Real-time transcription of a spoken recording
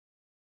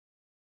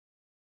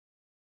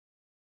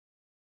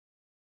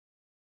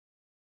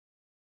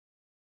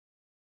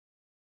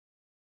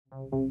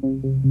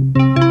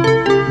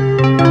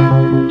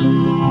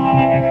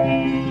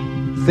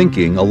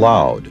Thinking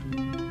Aloud.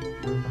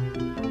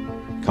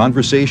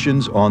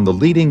 Conversations on the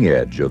leading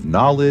edge of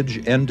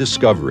knowledge and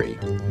discovery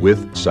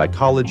with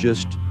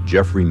psychologist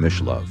Jeffrey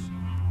Mishlove.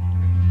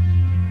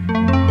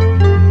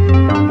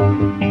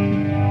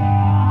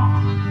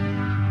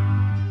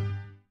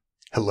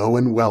 Hello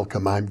and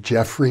welcome. I'm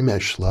Jeffrey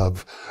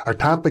Mishlove. Our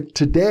topic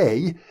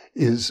today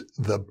is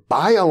the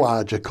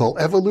biological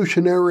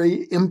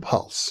evolutionary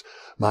impulse.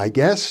 My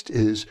guest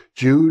is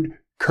Jude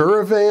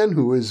Currivan,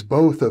 who is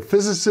both a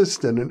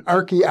physicist and an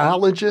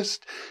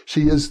archaeologist.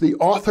 She is the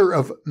author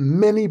of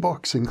many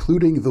books,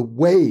 including The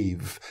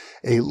Wave,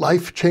 a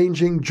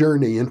life-changing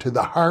journey into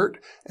the heart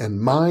and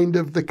mind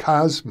of the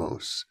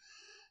cosmos,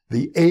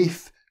 The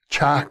Eighth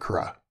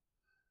Chakra,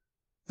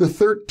 The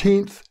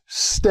 13th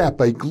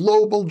Step, a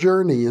global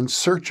journey in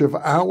search of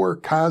our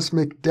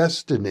cosmic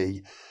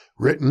destiny,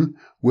 written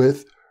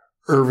with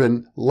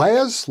Ervin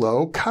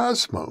Laszlo,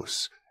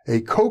 Cosmos, a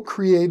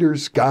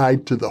co-creator's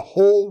guide to the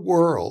whole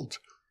world,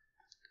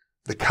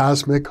 The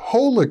Cosmic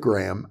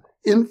Hologram,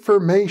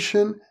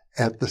 information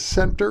at the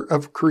center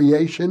of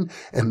creation,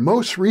 and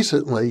most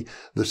recently,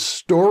 The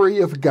Story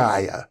of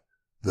Gaia,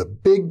 the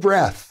big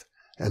breath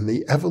and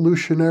the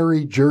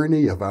evolutionary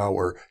journey of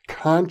our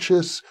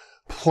conscious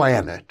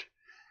planet.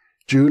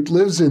 Jude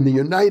lives in the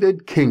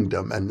United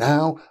Kingdom, and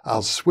now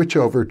I'll switch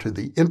over to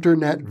the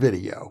internet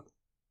video.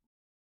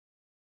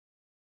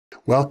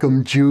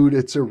 Welcome, Jude.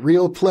 It's a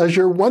real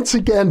pleasure once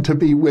again to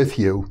be with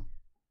you.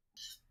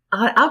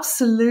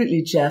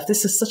 Absolutely, Jeff.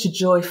 This is such a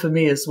joy for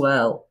me as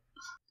well.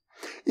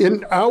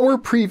 In our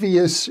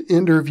previous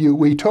interview,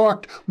 we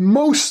talked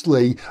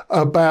mostly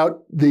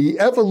about the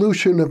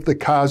evolution of the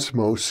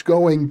cosmos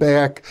going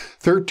back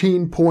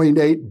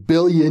 13.8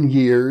 billion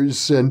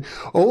years, and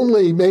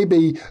only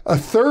maybe a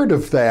third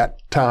of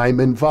that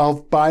time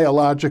involved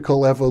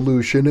biological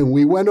evolution, and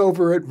we went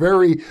over it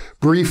very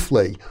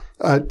briefly.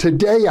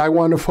 Today, I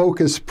want to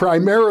focus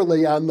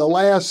primarily on the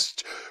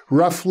last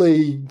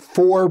roughly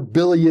 4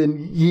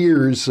 billion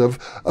years of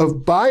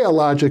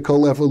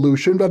biological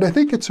evolution, but I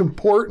think it's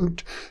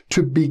important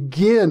to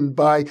begin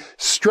by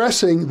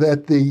stressing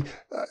that the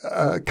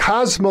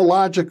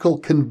cosmological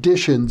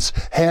conditions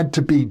had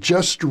to be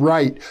just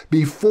right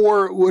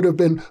before it would have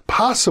been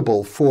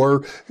possible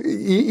for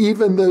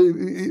even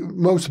the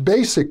most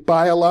basic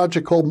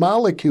biological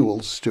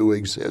molecules to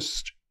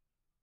exist.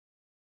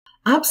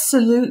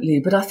 Absolutely.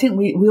 But I think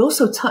we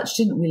also touched,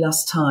 didn't we,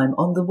 last time,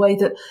 on the way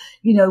that,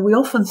 we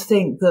often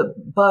think that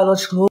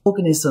biological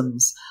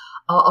organisms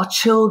are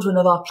children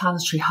of our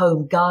planetary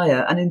home,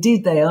 Gaia, and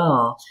indeed they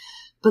are.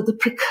 But the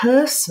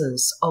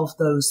precursors of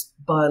those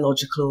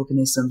biological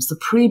organisms,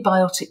 the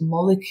prebiotic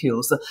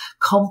molecules, the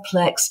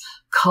complex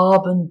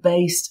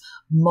carbon-based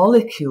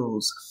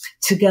molecules,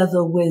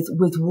 together with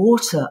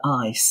water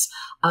ice,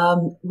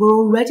 were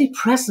already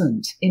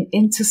present in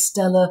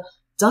interstellar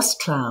dust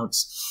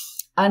clouds.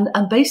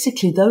 And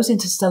basically those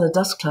interstellar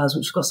dust clouds,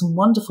 which we've got some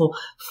wonderful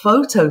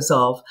photos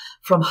of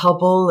from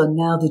Hubble and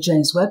now the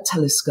James Webb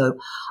Telescope,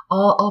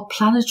 are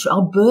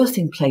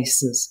birthing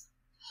places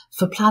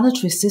for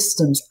planetary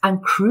systems,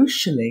 and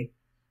crucially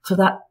for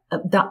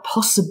that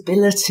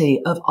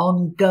possibility of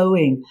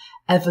ongoing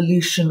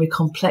evolutionary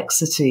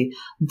complexity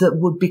that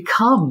would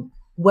become,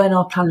 when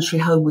our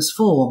planetary home was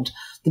formed,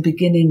 the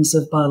beginnings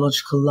of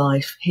biological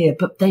life here.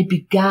 But we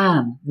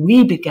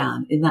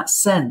began in that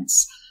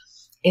sense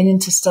in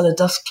interstellar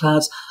dust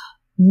clouds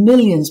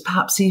millions,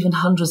 perhaps even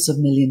hundreds of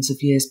millions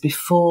of years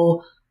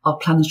before our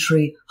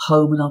planetary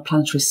home and our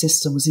planetary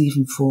system was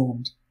even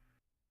formed.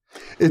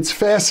 It's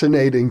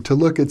fascinating to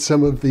look at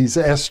some of these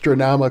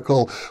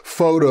astronomical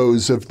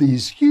photos of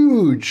these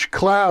huge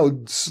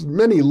clouds,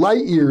 many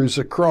light years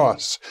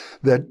across,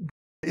 that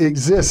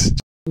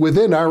exist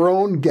within our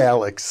own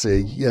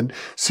galaxy and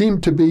seem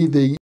to be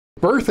the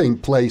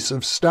birthing place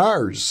of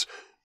stars.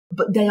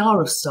 But they are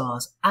of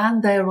stars,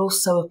 and they are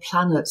also of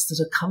planets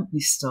that accompany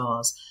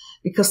stars,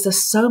 because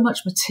there's so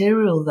much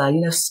material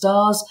there.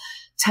 Stars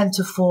tend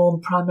to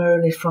form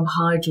primarily from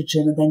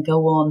hydrogen and then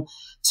go on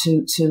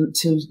to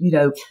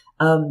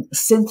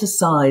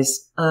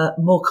synthesize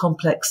more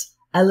complex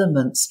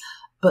elements.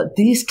 But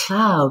these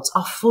clouds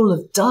are full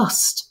of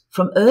dust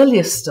from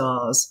earlier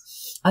stars,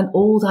 and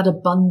all that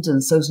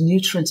abundance, those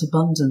nutrient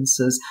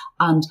abundances,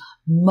 and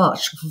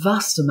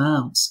vast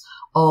amounts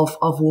of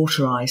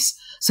water ice.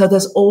 So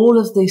there's all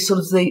of the sort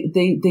of the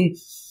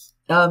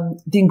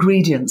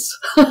ingredients,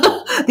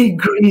 the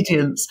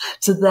ingredients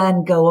to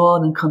then go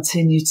on and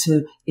continue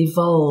to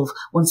evolve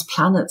once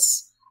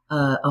planets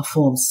are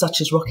formed,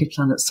 such as rocky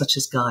planets, such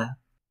as Gaia.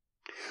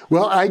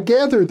 Well, I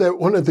gather that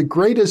one of the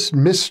greatest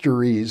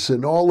mysteries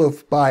in all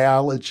of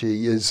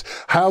biology is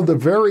how the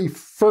very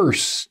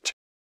first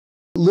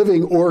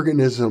living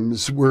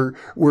organisms were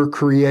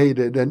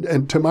created.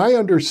 And to my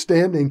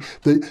understanding,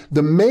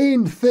 the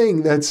main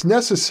thing that's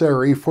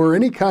necessary for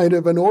any kind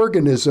of an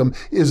organism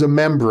is a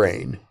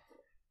membrane.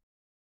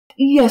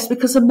 Yes,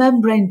 because a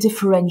membrane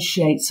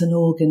differentiates an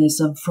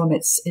organism from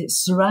its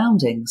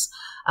surroundings.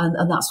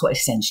 And that's what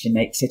essentially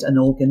makes it an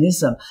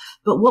organism.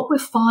 But what we're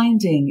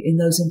finding in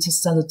those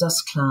interstellar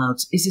dust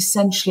clouds is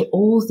essentially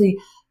all the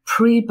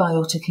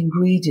prebiotic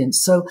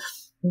ingredients. So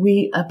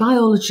a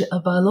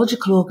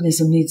biological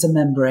organism needs a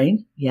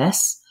membrane,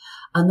 yes,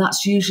 and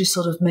that's usually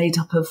sort of made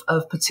up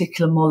of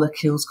particular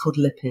molecules called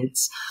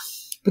lipids.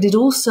 But it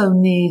also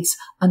needs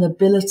an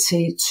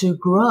ability to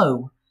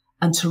grow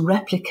and to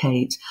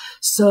replicate.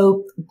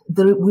 So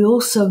we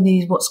also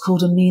need what's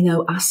called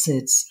amino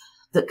acids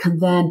that can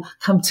then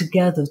come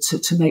together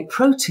to make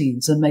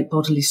proteins and make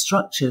bodily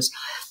structures.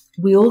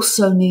 We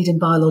also need in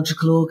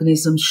biological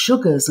organisms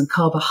sugars and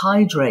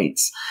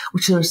carbohydrates,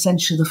 which are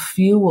essentially the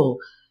fuel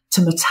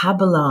to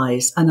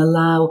metabolize and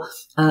allow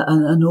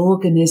an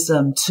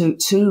organism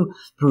to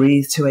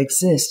breathe, to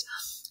exist.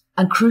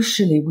 And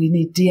crucially, we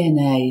need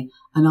DNA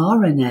and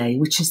RNA,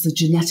 which is the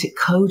genetic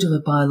code of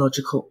a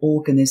biological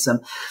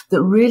organism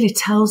that really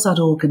tells that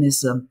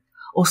organism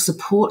or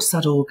supports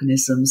that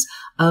organism's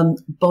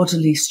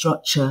bodily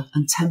structure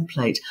and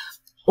template.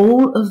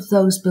 All of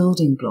those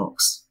building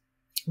blocks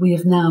we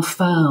have now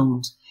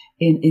found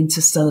in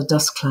interstellar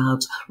dust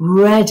clouds,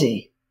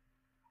 ready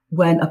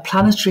when a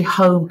planetary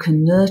home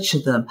can nurture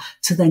them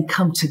to then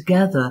come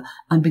together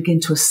and begin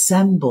to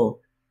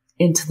assemble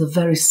into the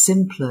very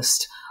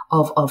simplest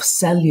of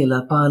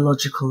cellular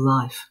biological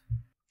life.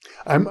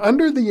 I'm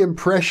under the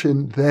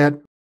impression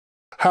that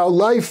how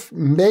life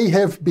may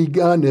have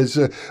begun as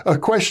a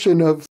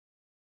question of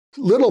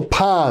little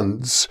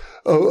ponds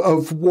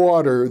of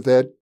water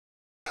that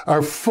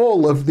are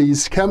full of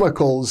these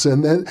chemicals,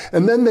 and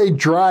then they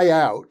dry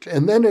out,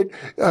 and then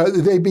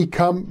they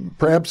become,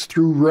 perhaps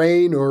through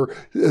rain or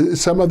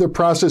some other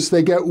process,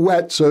 they get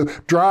wet. So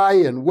dry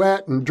and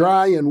wet and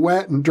dry and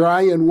wet and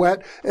dry and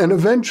wet, and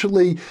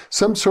eventually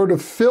some sort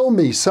of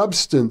filmy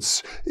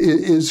substance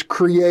is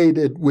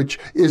created, which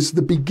is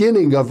the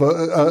beginning of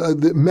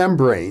the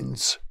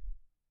membranes.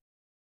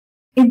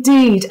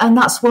 Indeed, and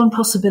that's one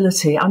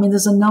possibility. I mean,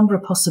 there's a number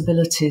of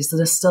possibilities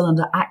that are still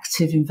under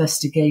active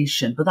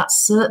investigation, but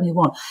that's certainly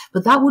one.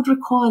 But that would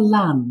require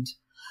land.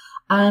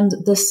 And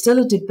there's still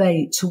a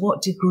debate to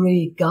what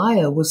degree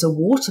Gaia was a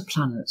water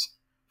planet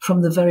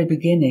from the very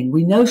beginning.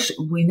 We know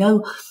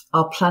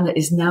our planet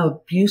is now a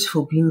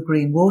beautiful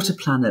blue-green water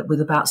planet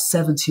with about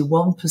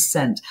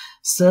 71%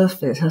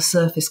 her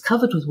surface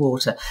covered with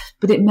water,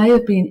 but it may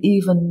have been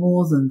even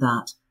more than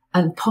that,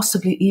 and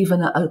possibly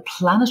even a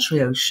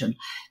planetary ocean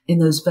in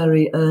those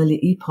very early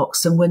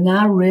epochs. And we're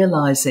now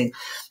realizing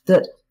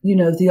that,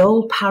 the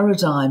old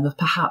paradigm of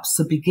perhaps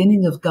the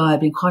beginning of Gaia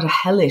being quite a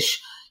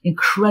hellish,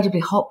 incredibly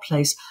hot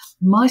place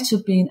might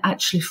have been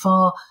actually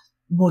far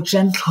more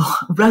gentle,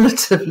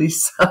 relatively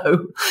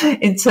so,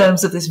 in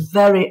terms of this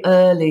very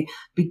early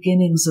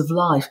beginnings of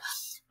life.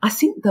 I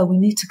think, though, we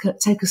need to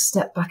take a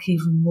step back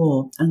even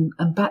more and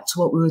back to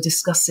what we were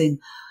discussing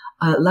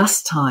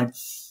last time,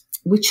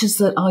 which is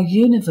that our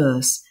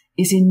universe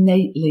is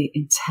innately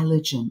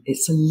intelligent.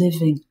 It's a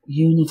living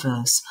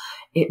universe.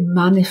 It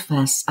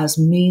manifests as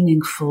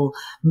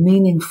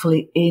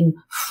meaningfully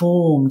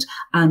informed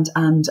and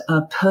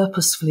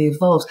purposefully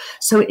evolved.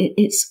 So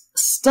it's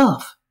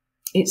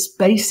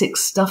basic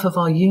stuff of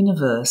our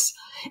universe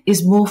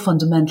is more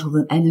fundamental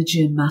than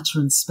energy and matter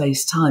and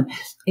space-time.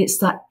 It's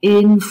that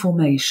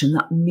information,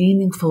 that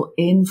meaningful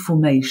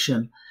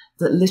information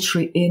that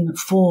literally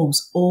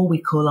informs all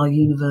we call our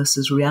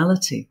universe's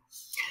reality.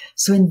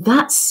 So in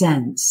that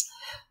sense,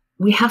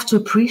 we have to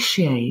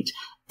appreciate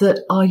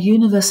that our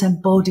universe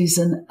embodies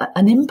an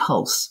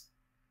impulse,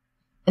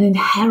 an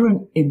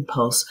inherent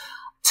impulse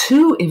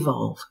to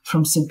evolve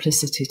from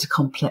simplicity to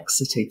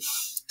complexity.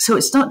 So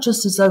it's not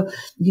just as though,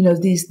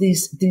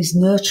 these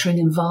nurturing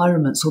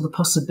environments or the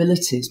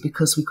possibilities,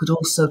 because we could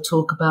also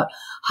talk about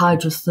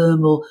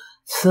thermal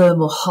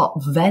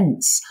hot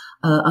vents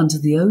under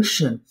the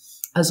ocean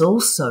as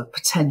also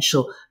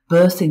potential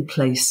birthing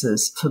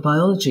places for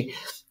biology.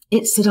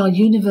 It's that our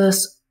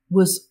universe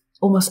was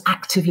almost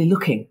actively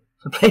looking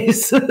for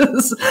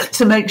places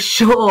to make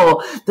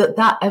sure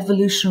that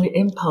evolutionary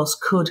impulse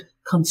could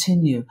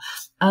continue.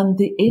 And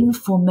the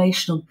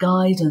informational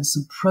guidance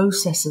and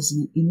processes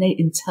and innate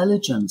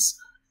intelligence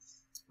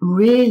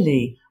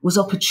really was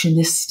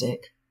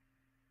opportunistic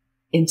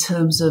in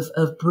terms of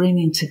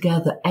bringing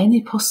together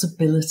any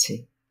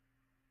possibility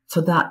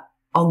for that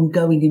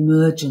ongoing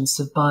emergence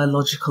of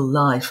biological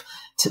life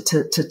to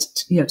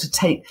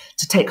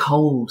take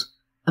hold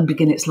and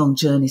begin its long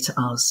journey to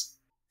us.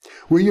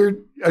 Well, you're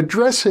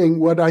addressing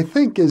what I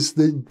think is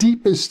the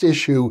deepest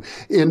issue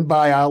in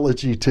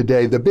biology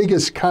today, the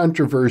biggest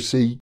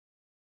controversy.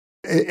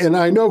 And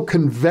I know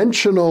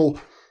conventional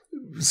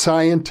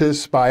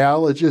scientists,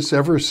 biologists,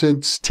 ever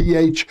since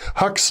T.H.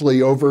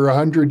 Huxley over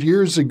 100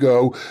 years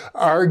ago,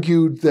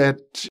 argued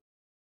that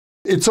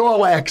it's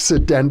all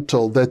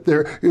accidental, that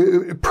their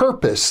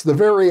purpose, the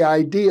very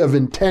idea of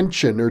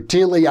intention or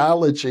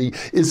teleology,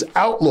 is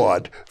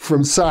outlawed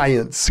from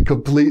science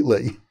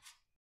completely.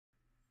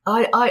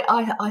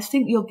 I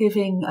think you're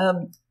giving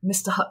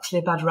Mr. Huxley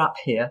a bad rap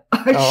here,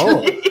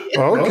 actually.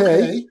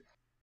 Okay.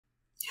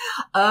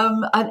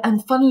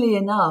 And funnily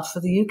enough, for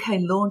the UK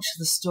launch of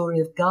the Story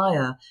of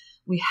Gaia,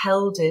 we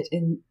held it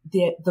in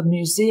the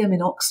museum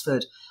in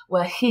Oxford,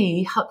 where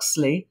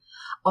Huxley,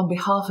 on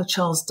behalf of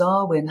Charles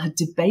Darwin, had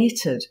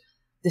debated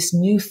this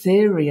new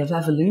theory of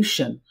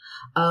evolution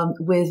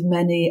with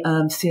many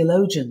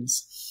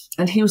theologians.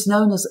 And he was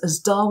known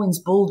as Darwin's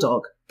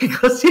bulldog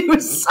because he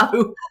was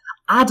so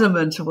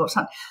adamant of what's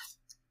happening.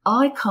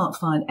 I can't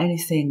find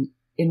anything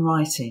in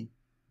writing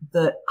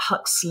that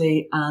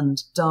Huxley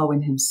and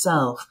Darwin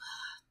himself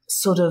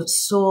sort of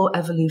saw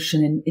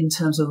evolution in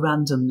terms of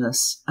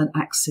randomness and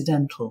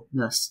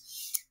accidentalness,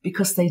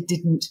 because they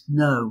didn't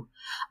know.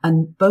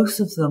 And both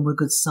of them were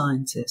good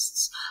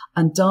scientists.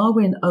 And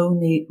Darwin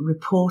only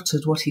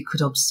reported what he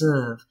could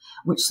observe,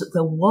 which that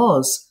there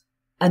was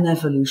an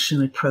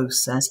evolutionary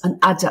process, an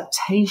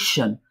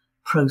adaptation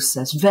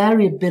process,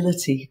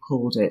 variability, he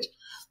called it,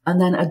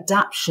 and then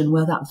adaptation,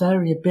 where that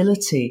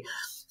variability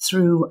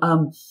through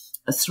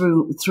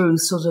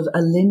sort of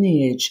a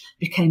lineage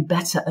became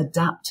better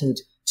adapted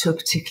to a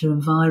particular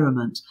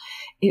environment.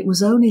 It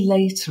was only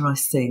later, I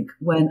think,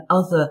 when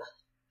other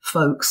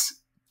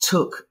folks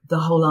took the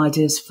whole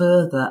ideas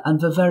further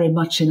and were very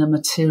much in a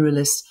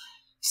materialist,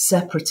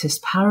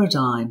 separatist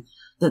paradigm,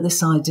 that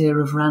this idea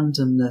of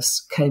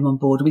randomness came on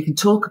board. We can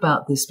talk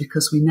about this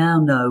because we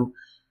now know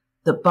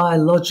that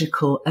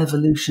biological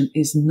evolution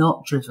is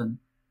not driven,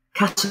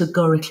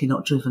 categorically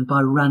not driven,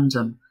 by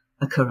random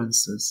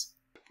occurrences.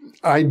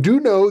 I do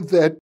know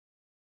that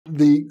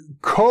the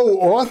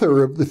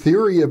co-author of the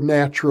theory of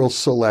natural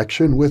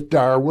selection with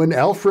Darwin,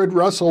 Alfred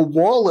Russel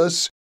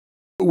Wallace,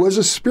 was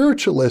a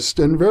spiritualist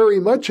and very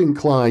much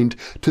inclined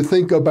to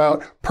think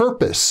about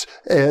purpose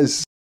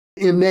as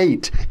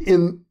innate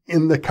in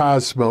the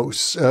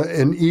cosmos,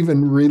 and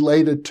even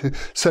related to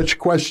such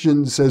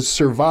questions as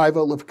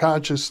survival of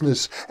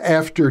consciousness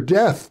after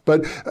death.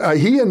 But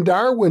he and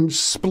Darwin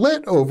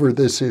split over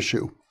this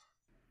issue.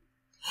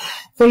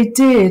 They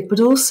did, but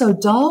also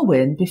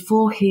Darwin,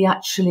 before he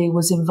actually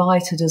was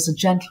invited as a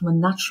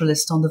gentleman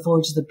naturalist on the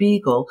voyage of the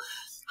Beagle,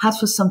 had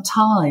for some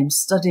time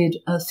studied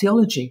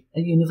theology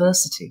at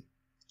university.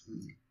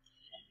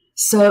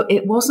 So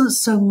it wasn't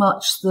so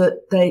much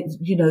that they,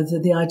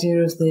 the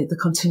idea of the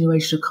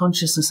continuation of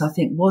consciousness, I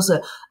think, was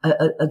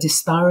a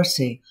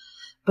disparity,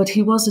 but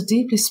he was a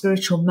deeply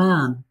spiritual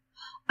man.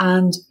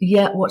 And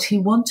yet what he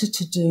wanted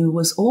to do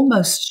was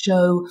almost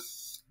show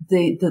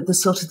the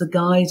sort of the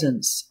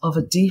guidance of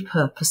a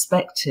deeper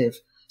perspective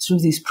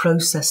through these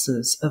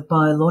processes of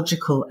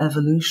biological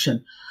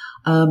evolution.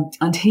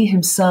 And he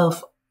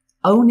himself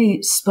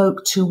only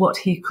spoke to what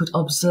he could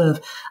observe.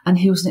 And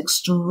he was an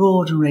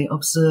extraordinary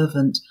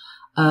observant,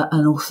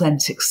 an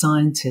authentic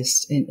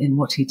scientist in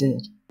what he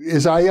did.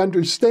 As I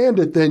understand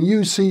it, then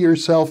you see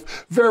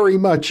yourself very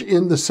much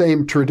in the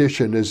same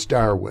tradition as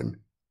Darwin.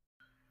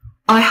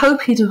 I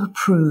hope he'd have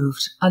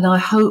approved, and I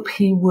hope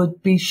he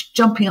would be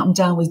jumping up and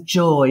down with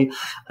joy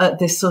at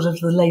this sort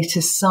of the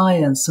latest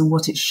science and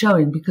what it's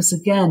showing, because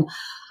again,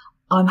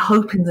 I'm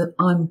hoping that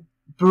I'm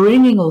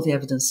bringing all the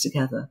evidence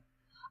together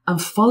and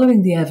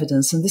following the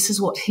evidence. And this is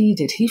what he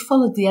did. He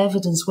followed the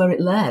evidence where it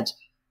led,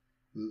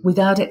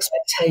 without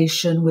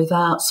expectation,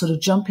 without sort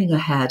of jumping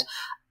ahead.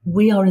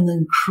 We are in an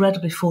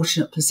incredibly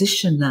fortunate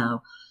position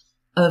now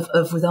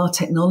of with our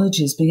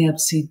technologies being able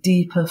to see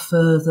deeper,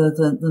 further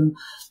than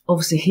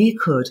obviously he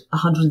could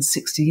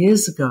 160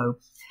 years ago.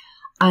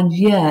 And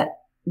yet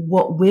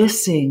what we're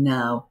seeing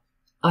now,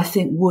 I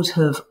think, would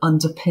have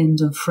underpinned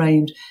and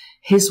framed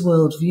his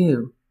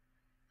worldview,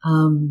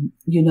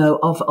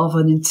 of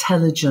an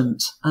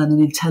intelligent and an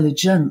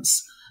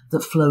intelligence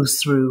that flows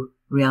through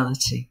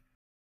reality.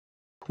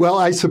 Well,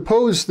 I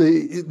suppose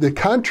the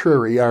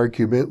contrary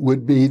argument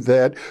would be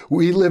that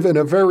we live in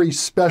a very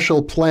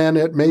special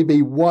planet,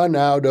 maybe one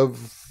out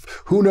of,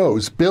 who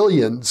knows,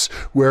 billions,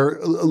 where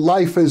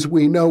life as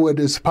we know it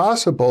is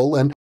possible,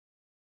 and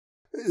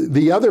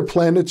the other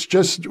planets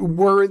just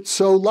weren't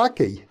so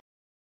lucky.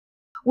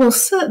 Well,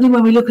 certainly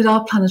when we look at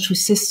our planetary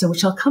system,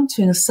 which I'll come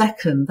to in a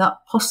second, that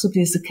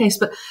possibly is the case.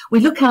 But we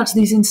look out to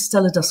these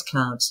interstellar dust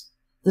clouds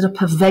that are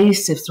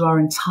pervasive through our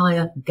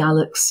entire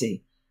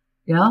galaxy.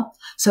 Yeah.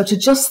 So to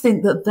just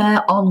think that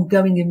their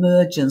ongoing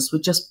emergence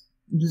would just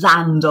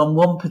land on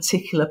one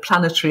particular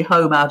planetary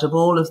home out of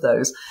all of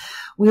those.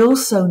 We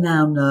also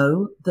now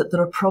know that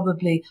there are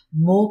probably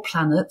more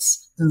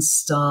planets than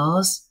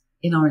stars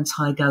in our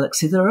entire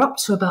galaxy. There are up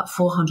to about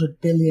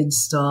 400 billion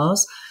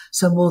stars,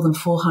 so more than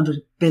 400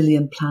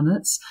 billion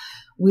planets.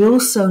 We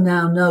also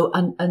now know,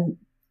 and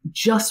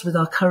just with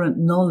our current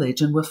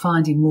knowledge, and we're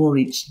finding more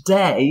each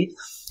day,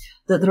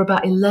 that there are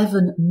about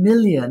 11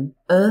 million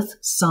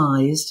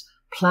Earth-sized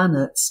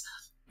planets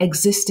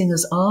existing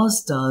as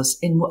ours does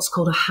in what's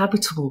called a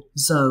habitable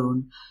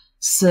zone,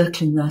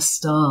 circling their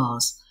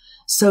stars.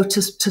 So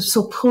to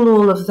sort of pull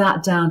all of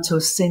that down to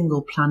a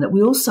single planet,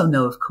 we also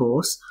know, of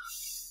course,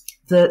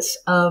 that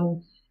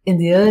in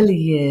the early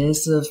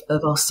years of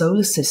our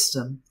solar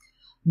system,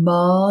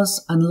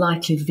 Mars and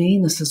likely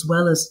Venus as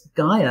well as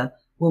Gaia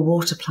were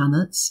water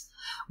planets.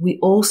 We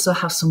also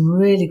have some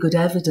really good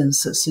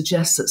evidence that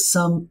suggests that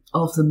some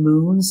of the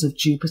moons of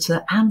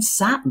Jupiter and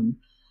Saturn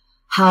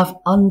have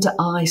under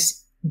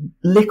ice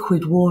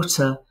liquid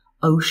water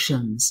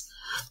oceans.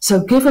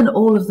 So given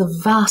all of the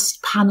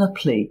vast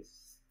panoply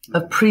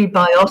of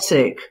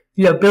prebiotic,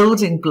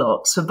 building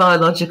blocks for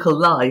biological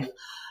life,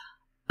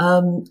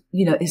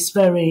 it's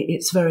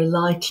very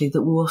likely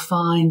that we will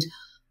find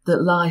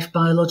that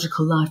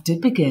biological life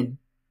did begin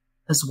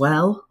as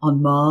well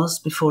on Mars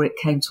before it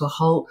came to a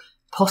halt,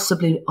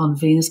 possibly on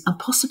Venus, and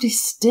possibly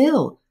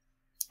still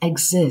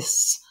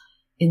exists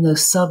in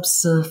those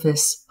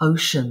subsurface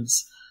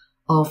oceans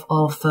of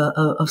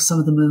some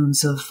of the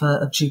moons of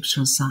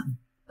Jupiter and Saturn,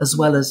 as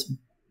well as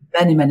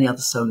many, many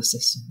other solar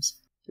systems.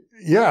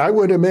 Yeah, I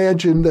would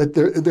imagine that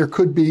there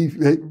could be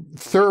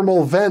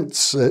thermal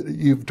vents that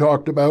you've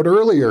talked about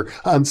earlier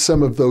on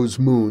some of those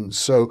moons.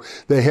 So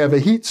they have a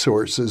heat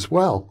source as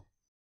well.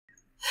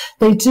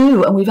 They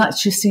do. And we've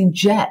actually seen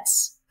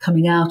jets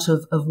coming out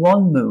of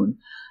one moon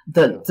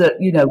that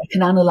we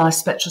can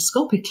analyze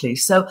spectroscopically.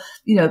 So,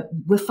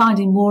 we're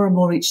finding more and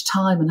more each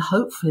time, and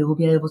hopefully we'll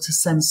be able to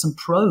send some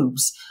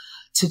probes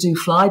to do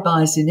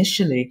flybys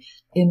initially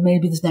in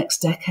maybe the next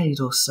decade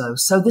or so.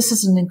 So this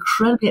is an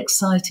incredibly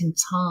exciting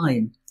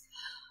time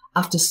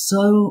after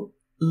so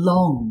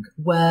long,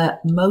 where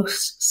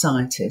most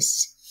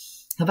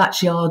scientists have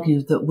actually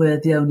argued that we're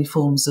the only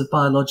forms of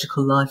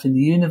biological life in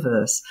the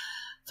universe,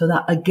 for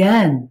that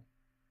again,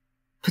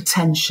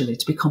 potentially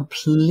to be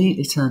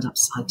completely turned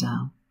upside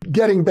down.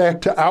 Getting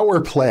back to our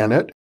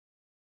planet,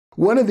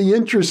 one of the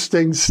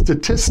interesting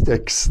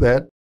statistics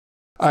that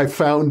I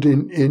found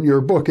in your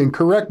book, and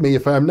correct me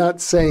if I'm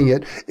not saying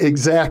it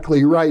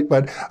exactly right,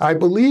 but I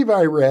believe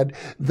I read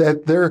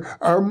that there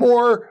are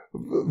more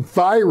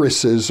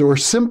viruses or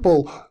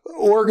simple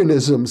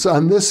organisms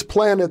on this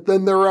planet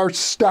than there are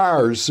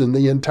stars in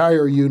the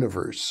entire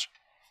universe.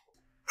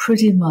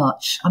 Pretty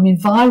much. I mean,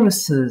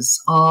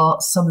 viruses are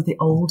some of the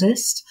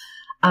oldest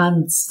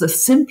and the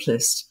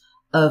simplest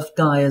of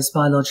Gaia's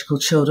biological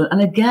children.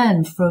 And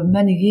again, for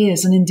many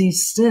years, and indeed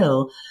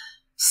still,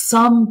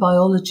 some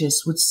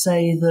biologists would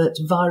say that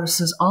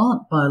viruses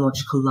aren't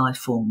biological life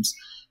forms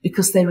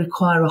because they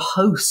require a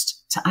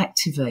host to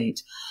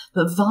activate.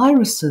 But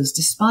viruses,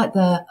 despite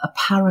their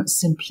apparent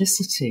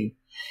simplicity,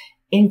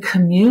 in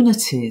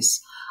communities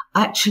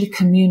actually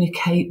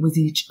communicate with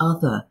each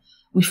other.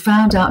 We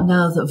found out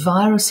now that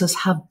viruses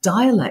have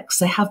dialects.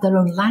 They have their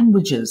own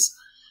languages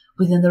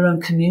within their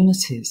own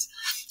communities.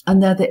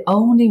 And they're the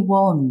only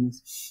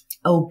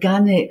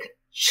organic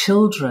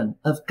children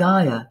of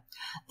Gaia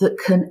that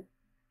can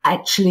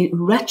actually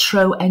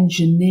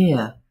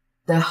retro-engineer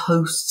their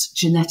host's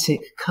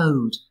genetic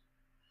code.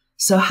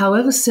 So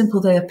however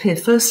simple they appear,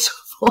 first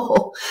of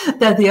all,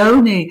 they're the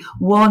only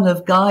one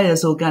of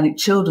Gaia's organic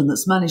children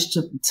that's managed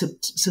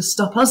to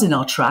stop us in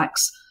our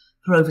tracks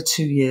for over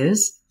 2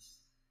 years.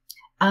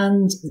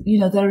 And,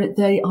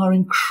 they are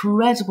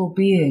incredible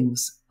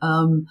beings.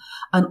 And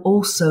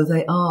also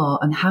they are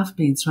and have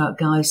been throughout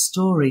Gaia's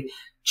story,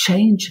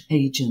 change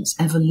agents,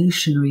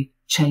 evolutionary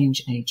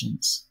change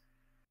agents.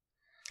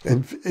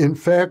 And in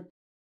fact,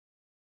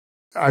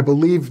 I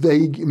believe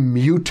they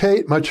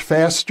mutate much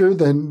faster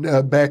than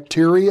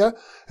bacteria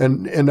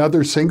and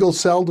other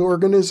single-celled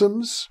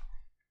organisms.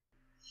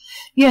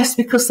 Yes,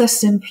 because they're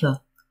simpler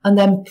and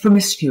they're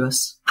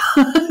promiscuous.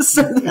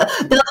 So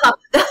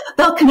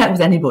they'll connect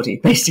with anybody,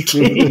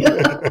 basically,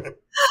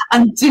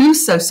 and do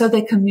so. So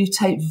they can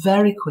mutate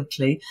very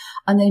quickly,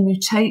 and they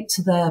mutate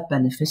to their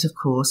benefit, of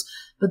course.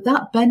 But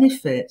that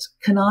benefit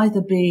can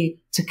either be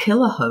to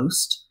kill a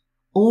host,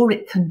 or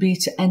it can be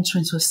to enter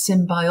into a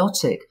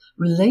symbiotic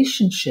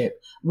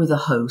relationship with a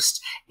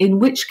host, in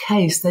which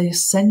case they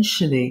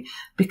essentially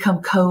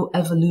become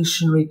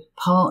co-evolutionary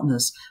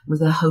partners with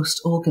their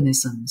host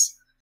organisms.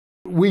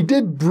 We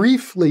did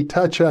briefly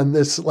touch on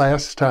this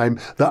last time,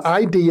 the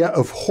idea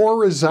of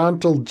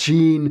horizontal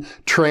gene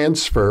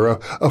transfer,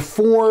 a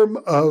form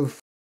of,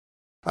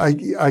 I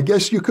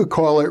guess you could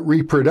call it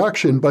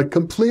reproduction, but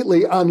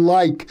completely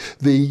unlike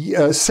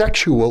the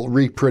sexual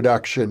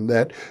reproduction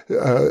that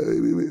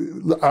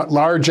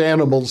large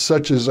animals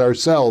such as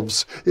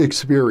ourselves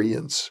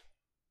experience.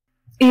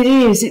 It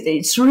is.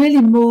 It's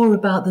really more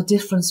about the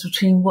difference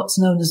between what's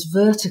known as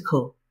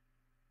vertical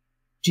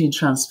gene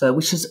transfer,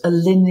 which is a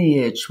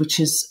lineage, which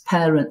is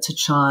parent to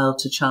child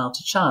to child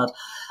to child.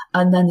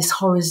 And then this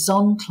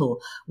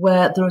horizontal,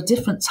 where there are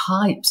different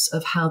types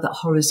of how that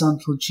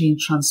horizontal gene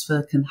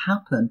transfer can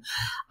happen.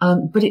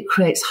 But it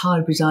creates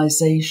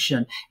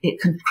hybridization.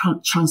 It can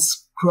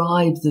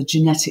transcribe the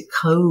genetic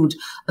code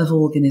of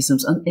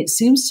organisms. And it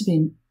seems to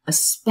be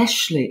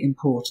especially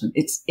important.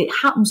 It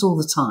happens all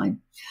the time.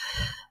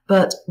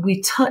 But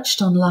we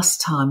touched on last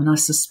time, and I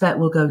suspect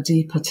we'll go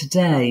deeper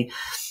today,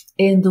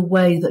 in the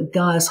way that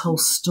Gaia's whole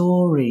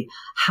story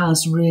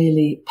has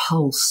really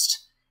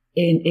pulsed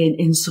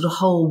in sort of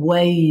whole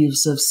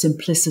waves of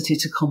simplicity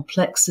to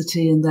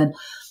complexity, and then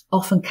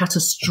often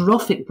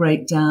catastrophic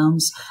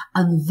breakdowns,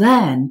 and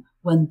then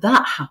when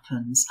that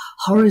happens,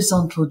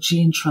 horizontal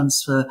gene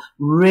transfer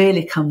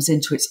really comes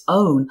into its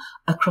own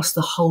across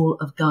the whole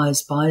of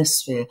Gaia's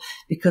biosphere.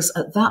 Because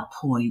at that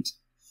point,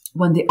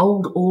 when the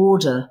old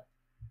order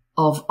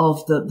of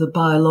the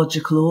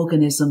biological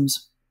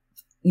organisms,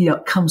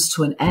 comes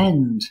to an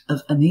end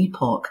of an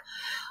epoch,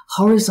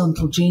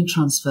 horizontal gene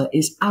transfer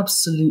is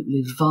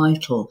absolutely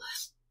vital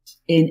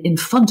in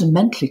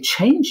fundamentally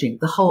changing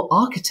the whole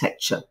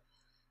architecture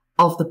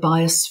of the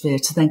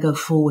biosphere to then go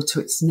forward to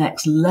its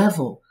next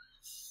level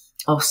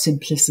of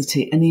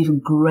simplicity and even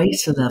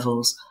greater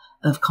levels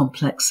of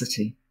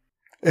complexity.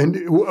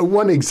 And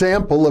one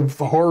example of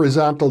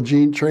horizontal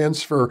gene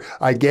transfer,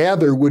 I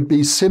gather, would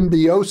be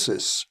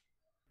symbiosis.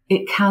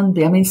 It can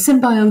be. I mean,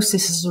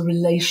 symbiosis is a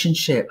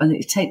relationship and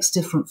it takes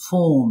different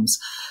forms.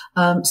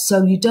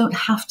 So you don't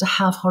have to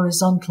have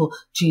horizontal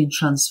gene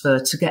transfer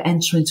to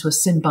enter into a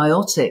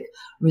symbiotic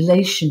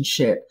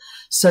relationship.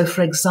 So,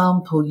 for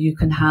example, you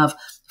can have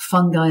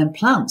fungi and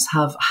plants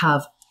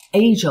have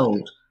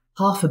age-old,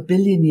 500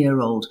 million year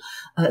old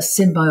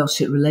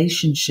symbiotic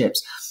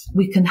relationships.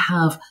 We can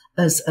have,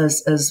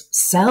 as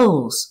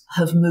cells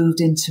have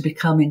moved into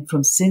becoming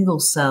from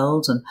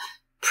single-celled and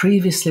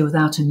previously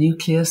without a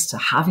nucleus to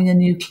having a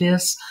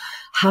nucleus,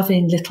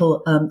 having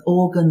little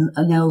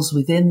organelles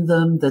within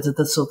them that are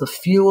the sort of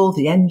fuel,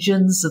 the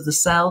engines of the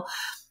cell.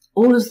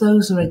 All of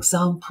those are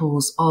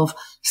examples of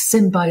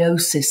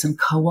symbiosis and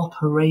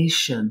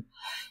cooperation.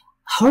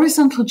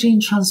 Horizontal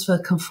gene transfer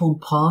can form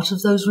part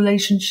of those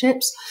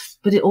relationships,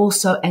 but it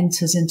also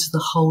enters into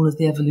the whole of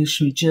the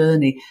evolutionary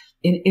journey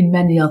in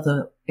many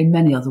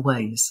other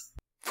ways.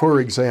 For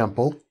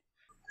example?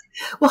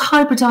 Well,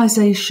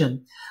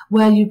 hybridization,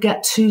 where you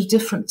get two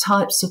different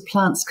types of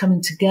plants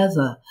coming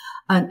together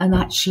and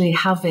actually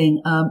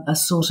having a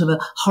sort of a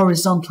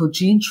horizontal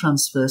gene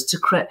transfers to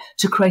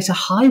create a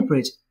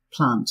hybrid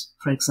plant,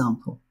 for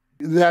example.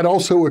 That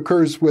also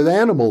occurs with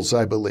animals,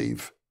 I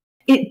believe.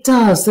 It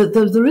does.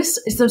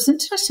 There's an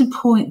interesting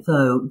point,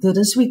 though, that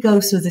as we go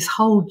through this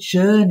whole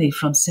journey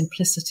from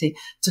simplicity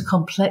to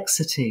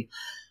complexity,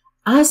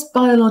 as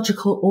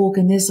biological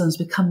organisms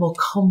become more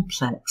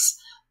complex,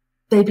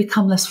 they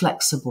become less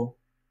flexible.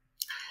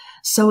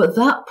 So at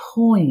that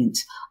point,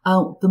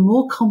 the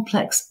more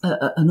complex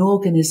an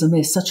organism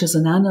is, such as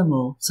an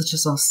animal, such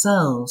as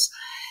ourselves,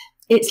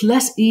 it's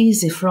less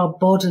easy for our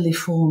bodily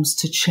forms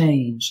to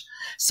change.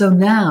 So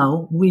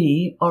now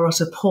we are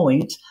at a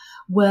point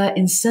where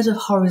instead of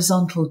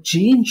horizontal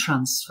gene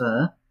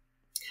transfer,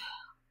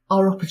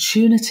 our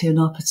opportunity and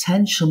our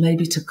potential may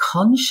be to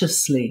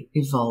consciously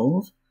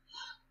evolve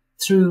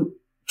through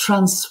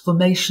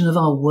transformation of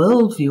our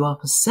worldview, our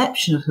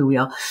perception of who we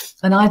are.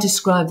 And I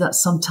describe that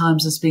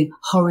sometimes as being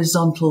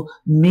horizontal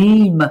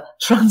meme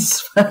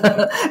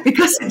transfer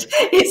because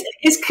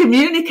it's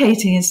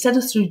communicating instead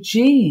of through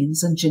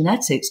genes and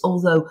genetics,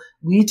 although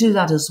we do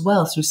that as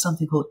well through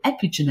something called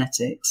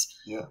epigenetics,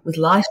 with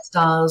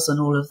lifestyles and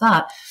all of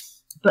that.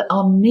 But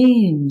our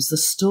memes, the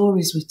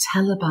stories we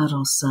tell about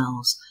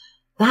ourselves,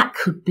 that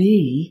could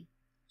be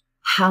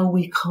how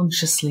we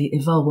consciously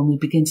evolve when we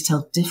begin to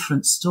tell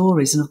different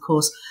stories. And of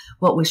course,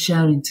 what we're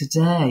sharing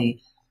today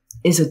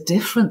is a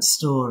different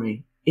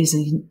story, is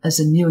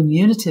a new and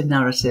unitive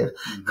narrative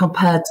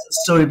compared to the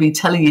story we've been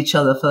telling each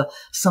other for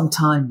some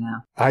time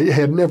now. I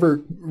had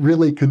never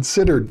really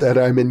considered that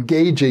I'm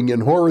engaging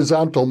in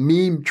horizontal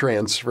meme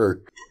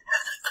transfer.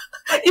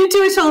 You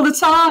do it all the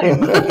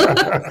time.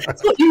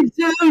 That's what you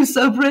do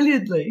so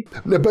brilliantly.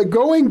 But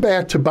going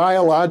back to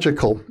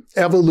biological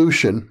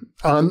evolution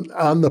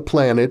on the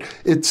planet,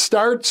 it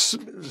starts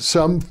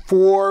some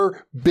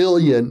 4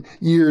 billion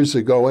years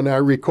ago. And I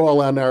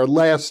recall on our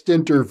last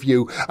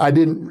interview, I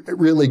didn't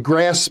really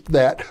grasp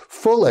that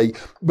fully.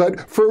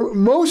 But for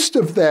most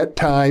of that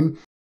time,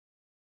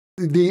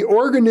 the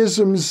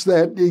organisms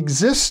that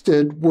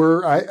existed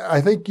were,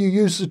 I think you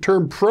used the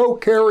term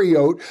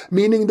prokaryote,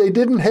 meaning they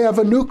didn't have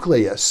a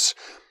nucleus.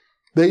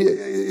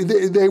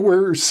 They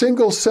were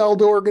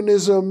single-celled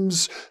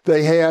organisms.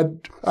 They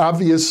had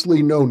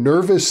obviously no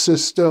nervous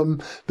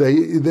system.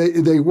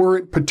 They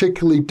weren't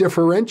particularly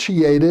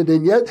differentiated,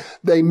 and yet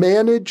they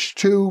managed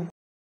to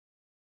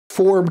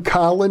form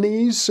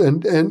colonies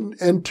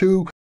and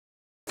to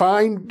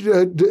find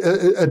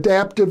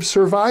adaptive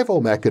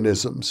survival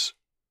mechanisms.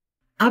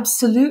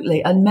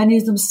 Absolutely. And many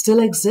of them still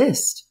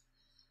exist.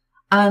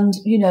 And,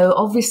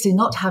 obviously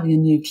not having a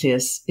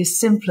nucleus is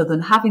simpler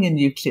than having a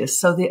nucleus.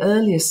 So the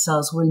earliest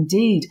cells were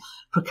indeed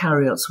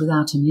prokaryotes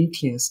without a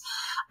nucleus.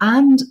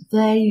 And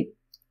they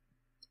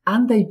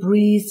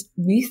breathed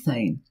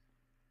methane.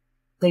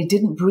 They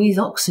didn't breathe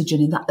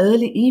oxygen. In that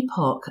early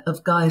epoch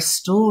of Gaia's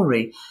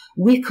story,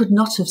 we could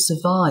not have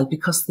survived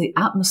because the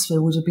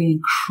atmosphere would have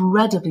been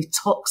incredibly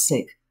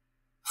toxic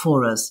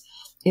for us.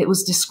 It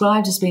was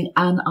described as being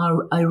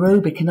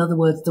anaerobic. In other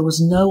words, there was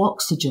no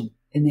oxygen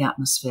in the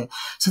atmosphere.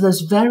 So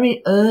those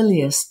very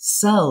earliest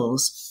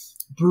cells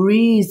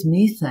breathed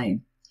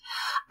methane.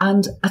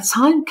 And a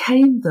time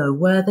came, though,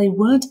 where they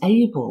weren't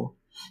able,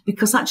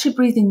 because actually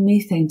breathing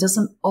methane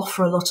doesn't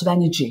offer a lot of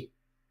energy.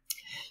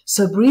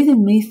 So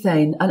breathing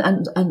methane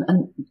and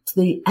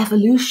the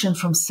evolution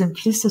from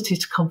simplicity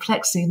to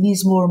complexity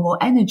needs more and more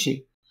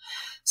energy.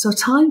 So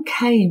time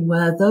came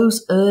where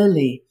those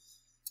early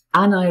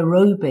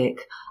anaerobic,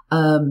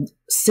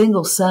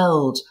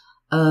 single-celled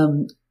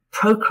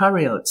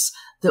prokaryotes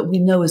that we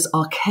know as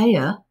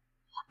archaea,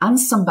 and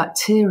some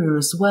bacteria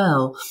as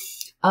well,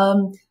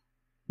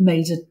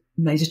 made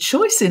a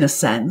choice in a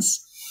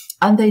sense,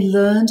 and they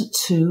learned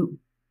to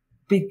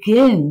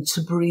begin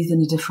to breathe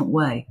in a different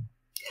way.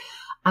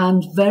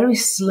 And very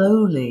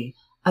slowly,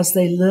 as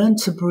they learned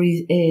to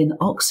breathe in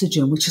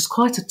oxygen, which is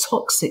quite a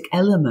toxic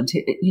element,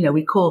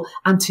 we call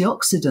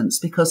antioxidants,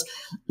 because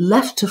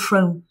left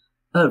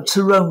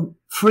to roam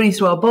free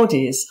through our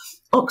bodies,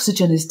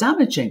 oxygen is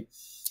damaging.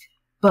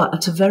 But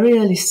at a very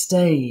early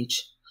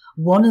stage,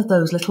 one of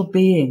those little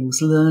beings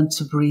learned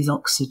to breathe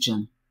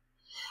oxygen.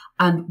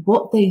 And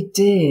what they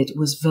did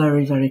was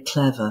very, very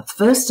clever.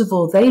 First of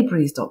all, they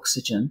breathed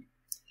oxygen.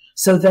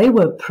 So they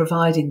were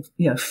providing,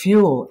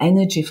 fuel,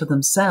 energy for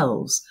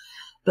themselves.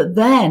 But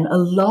then a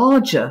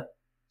larger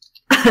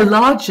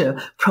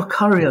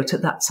prokaryote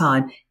at that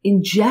time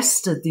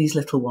ingested these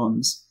little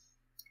ones.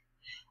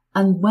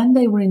 And when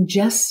they were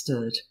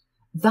ingested,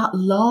 that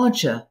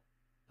larger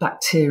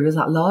bacteria,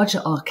 that larger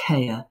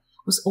archaea,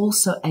 was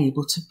also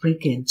able to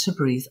begin to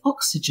breathe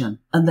oxygen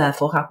and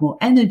therefore have more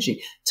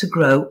energy to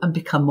grow and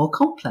become more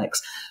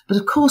complex. But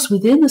of course,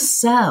 within a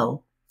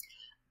cell,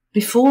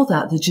 before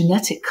that, the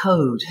genetic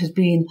code had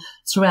been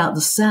throughout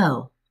the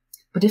cell.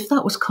 But if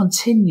that was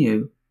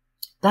continue,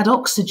 that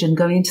oxygen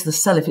going into the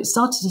cell, if it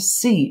started to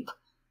seep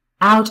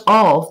out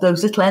of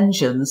those little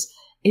engines,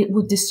 it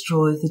would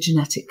destroy the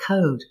genetic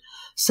code.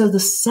 So the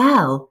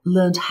cell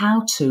learned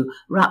how to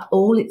wrap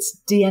all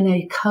its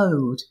DNA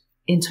code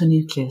into a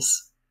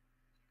nucleus.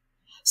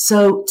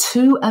 So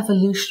 2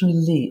 evolutionary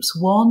leaps.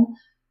 1,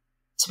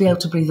 to be able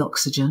to breathe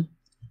oxygen.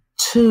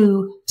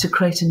 2, to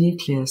create a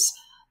nucleus.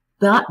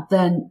 That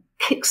then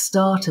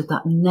kick-started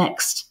that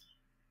next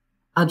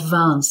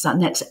advance, that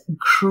next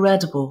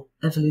incredible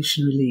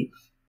evolutionary leap.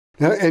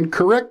 Now, and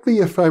correct me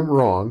if I'm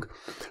wrong,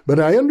 but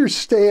I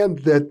understand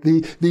that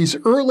these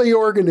early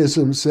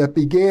organisms that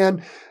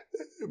began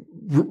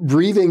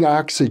breathing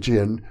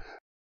oxygen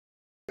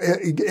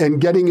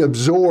and getting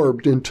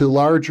absorbed into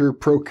larger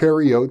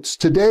prokaryotes,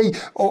 today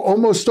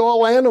almost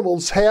all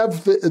animals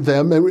have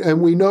them,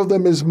 and we know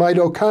them as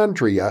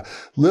mitochondria,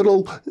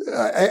 little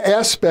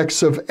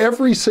aspects of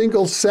every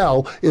single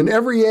cell in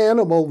every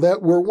animal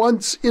that were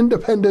once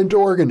independent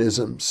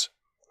organisms.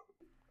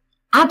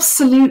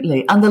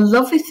 Absolutely. And the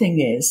lovely thing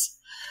is,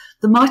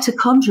 the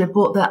mitochondria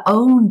brought their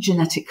own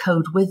genetic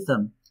code with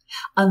them,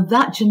 and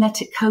that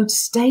genetic code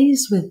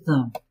stays with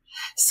them.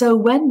 So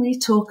when we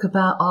talk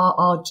about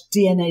our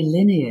DNA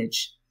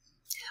lineage,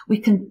 we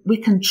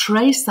can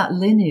trace that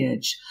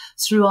lineage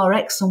through our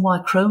X and Y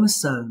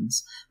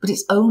chromosomes, but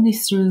it's only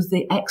through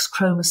the X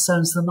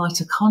chromosomes, the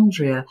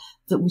mitochondria,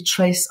 that we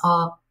trace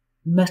our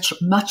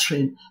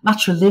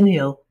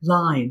matrilineal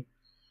line.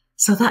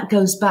 So that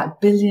goes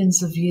back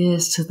billions of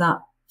years to that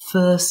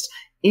first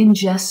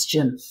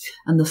ingestion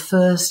and the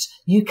first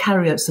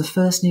eukaryotes, the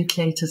first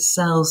nucleated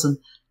cells, and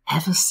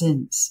ever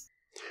since.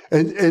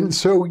 And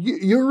so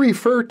you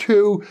refer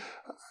to,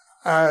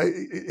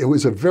 it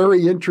was a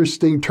very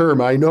interesting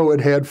term. I know it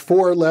had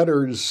 4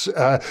 letters.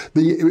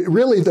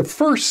 Really the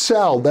first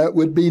cell that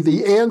would be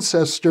the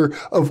ancestor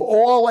of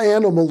all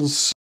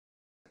animals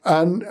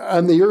on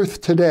the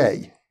earth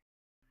today.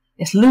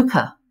 It's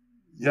Luca.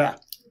 Yeah.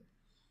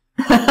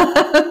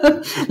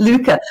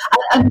 Luca.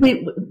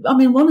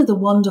 And one of the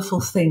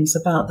wonderful things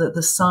about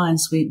the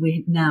science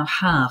we now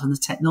have and the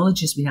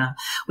technologies we have,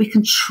 we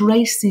can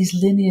trace these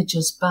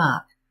lineages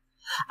back.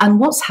 And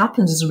what's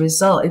happened as a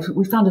result,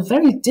 we found a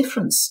very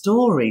different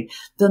story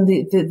than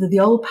the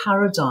old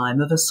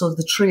paradigm of a sort of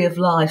the tree of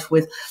life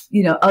with,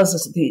 us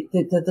as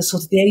the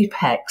sort of the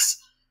apex,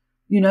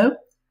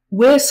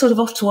 We're sort of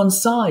off to one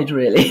side,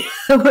 really.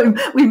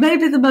 We may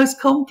be the most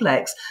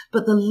complex,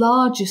 but the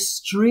largest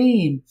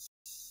streams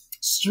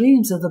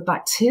are the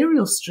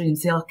bacterial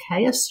streams, the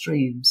archaea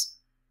streams.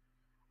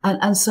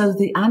 And so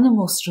the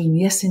animal stream,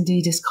 yes,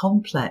 indeed, is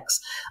complex.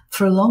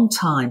 For a long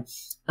time,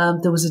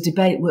 there was a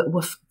debate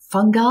with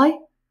fungi,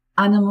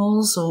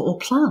 animals, or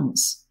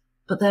plants,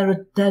 but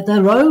they're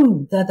their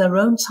own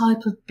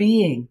type of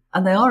being,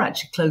 and they are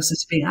actually closer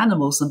to being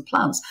animals than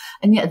plants.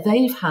 And yet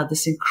they've had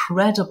this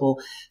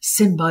incredible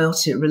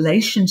symbiotic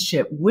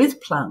relationship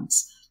with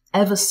plants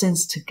ever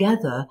since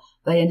together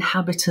they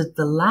inhabited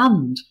the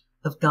land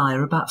of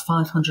Gaia about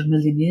 500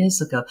 million years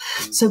ago.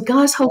 So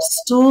Gaia's whole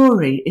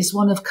story is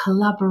one of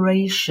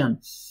collaboration.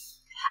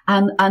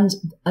 And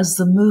as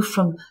the move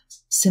from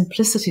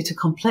simplicity to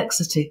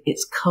complexity,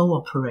 it's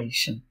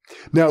cooperation.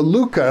 Now,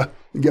 Luca,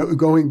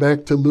 going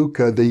back to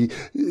Luca,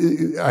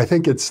 I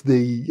think it's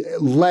the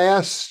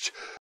last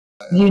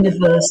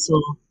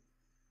universal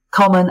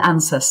common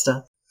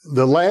ancestor.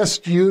 The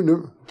last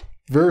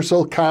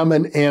universal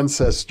common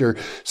ancestor.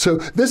 So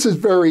this is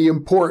very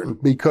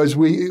important because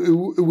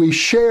we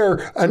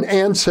share an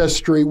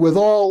ancestry with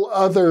all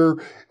other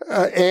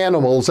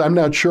animals. I'm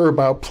not sure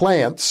about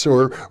plants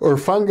or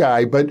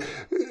fungi, but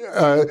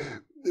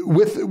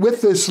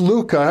with this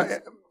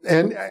Luca,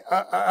 and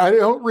I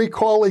don't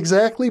recall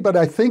exactly, but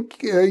I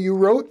think you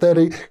wrote that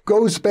it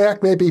goes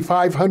back maybe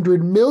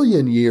 500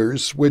 million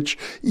years, which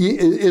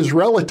is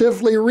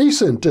relatively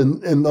recent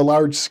in the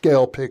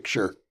large-scale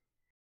picture.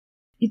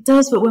 It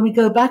does, but when we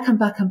go back and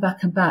back and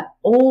back and back,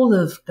 all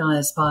of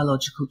Gaia's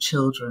biological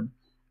children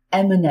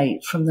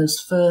emanate from those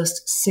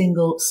first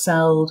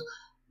single-celled,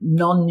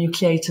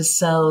 non-nucleated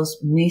cells,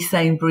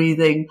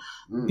 methane-breathing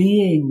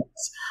beings.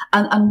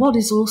 And what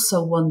is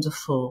also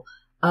wonderful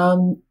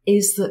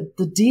is that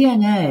the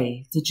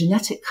DNA, the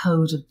genetic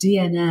code of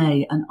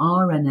DNA and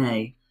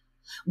RNA,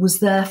 was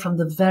there from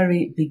the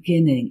very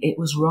beginning. It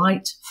was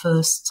right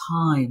first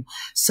time.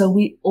 So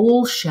we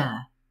all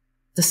share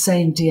the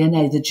same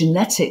DNA, the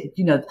genetic,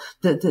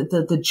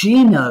 the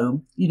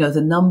genome,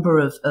 the number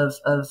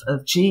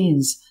of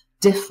genes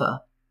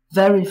differ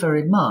very,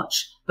 very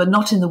much, but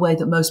not in the way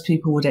that most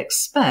people would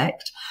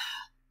expect.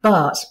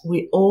 But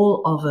we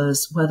all of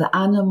us, whether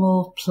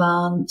animal,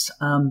 plant,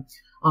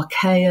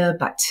 archaea,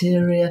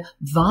 bacteria,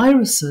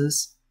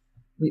 viruses,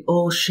 we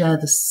all share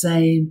the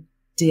same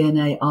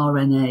DNA,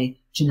 RNA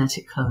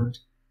genetic code.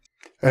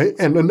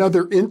 And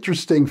another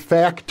interesting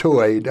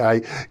factoid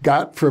I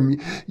got from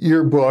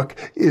your book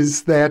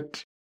is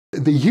that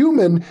the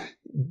human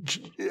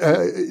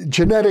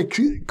genetic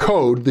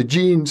code, the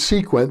gene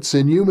sequence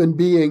in human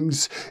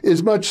beings,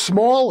 is much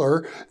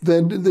smaller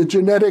than the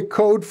genetic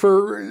code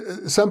for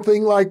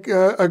something like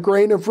a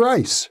grain of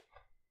rice.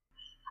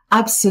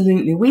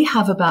 Absolutely. We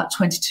have about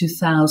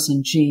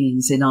 22,000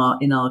 genes in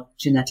our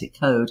genetic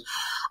code.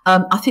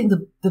 I think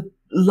the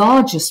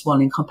largest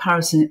one in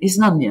comparison is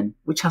an onion,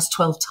 which has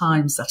 12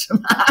 times that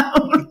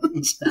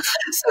amount.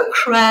 So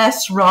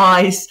cress,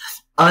 rice,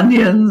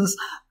 onions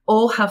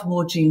all have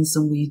more genes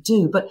than we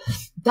do. But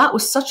that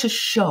was such a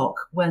shock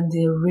when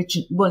the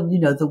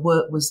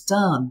work was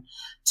done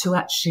to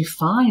actually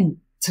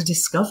to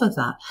discover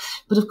that.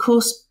 But of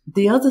course,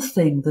 the other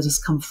thing that has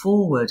come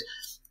forward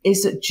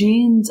is that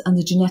genes and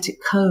the genetic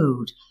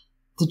code,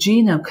 the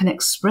genome, can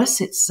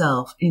express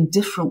itself in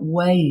different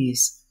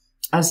ways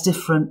as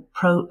different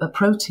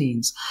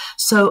proteins.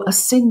 So a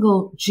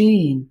single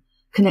gene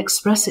can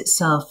express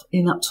itself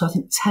in up to, I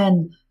think,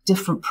 10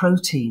 different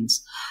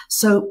proteins.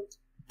 So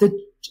the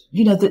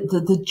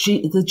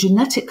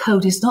genetic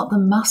code is not the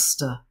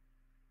master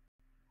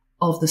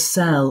of the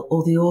cell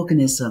or the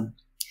organism.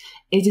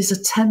 It is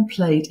a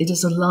template, it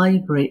is a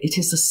library, it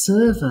is a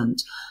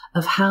servant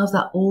of how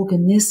that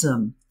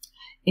organism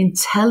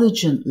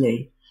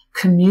intelligently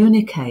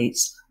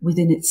communicates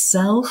within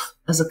itself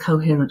as a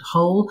coherent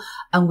whole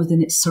and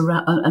within its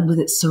with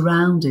its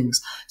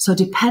surroundings. So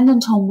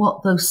dependent on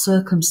what those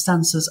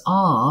circumstances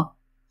are,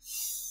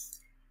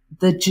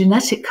 the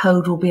genetic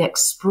code will be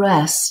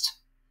expressed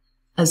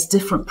as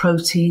different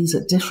proteins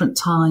at different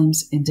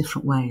times in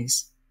different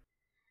ways.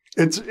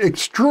 It's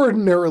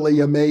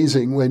extraordinarily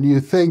amazing when you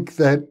think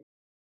that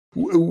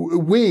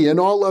we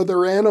and all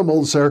other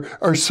animals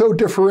are so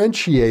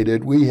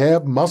differentiated. We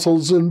have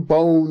muscles and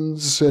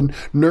bones and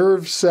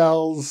nerve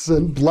cells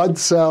and blood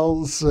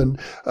cells and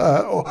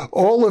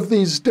all of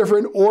these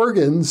different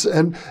organs,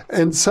 and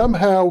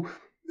somehow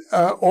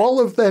all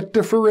of that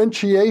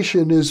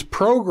differentiation is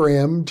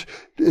programmed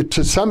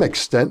to some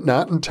extent,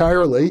 not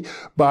entirely,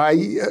 by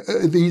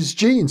these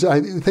genes. I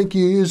think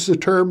you use the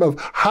term of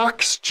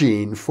Hox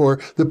gene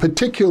for the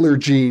particular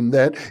gene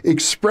that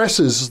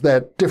expresses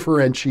that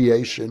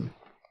differentiation.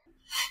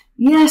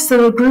 Yes,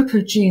 there are a group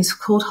of genes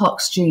called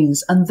Hox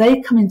genes, and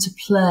they come into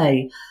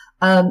play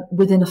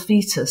within a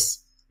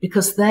fetus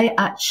because they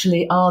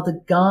actually are the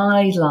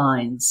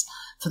guidelines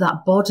for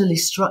that bodily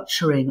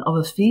structuring of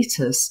a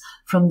fetus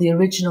from the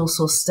original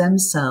sort of stem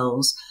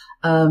cells,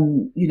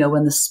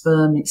 when the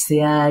sperm meets the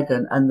egg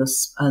and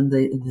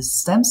the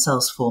stem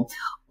cells form,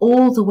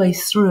 all the way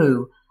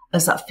through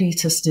as that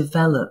fetus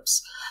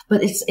develops.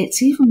 But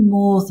it's even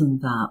more than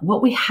that.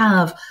 What we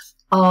have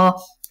are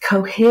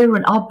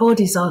our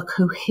bodies are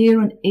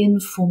coherent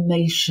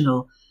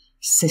informational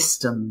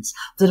systems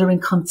that are in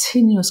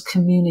continuous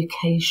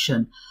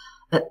communication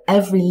at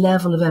every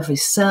level of every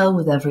cell,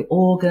 with every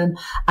organ,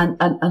 and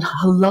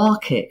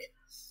holarchic,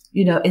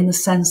 in the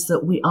sense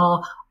that we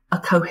are a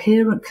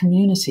coherent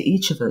community,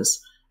 each of us,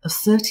 of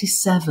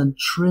 37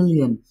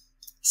 trillion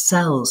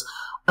cells,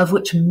 of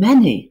which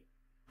many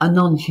are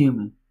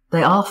non-human.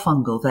 They are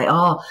fungal, they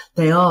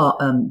are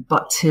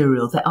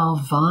bacterial, they are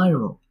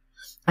viral.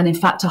 And in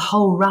fact, a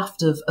whole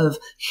raft of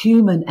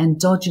human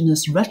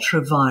endogenous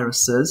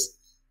retroviruses,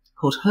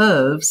 called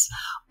HERVs,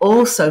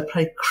 also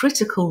play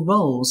critical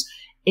roles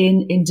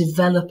in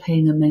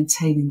developing and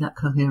maintaining that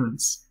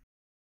coherence.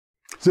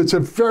 So it's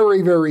a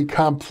very, very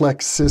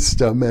complex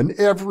system, and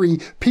every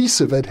piece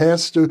of it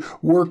has to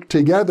work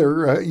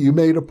together. You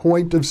made a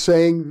point of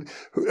saying,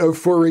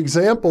 for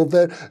example,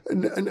 that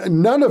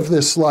none of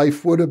this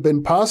life would have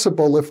been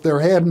possible if there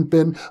hadn't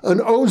been an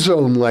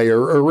ozone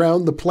layer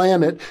around the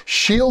planet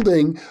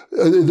shielding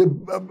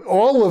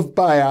all of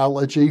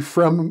biology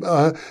from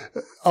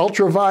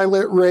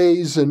ultraviolet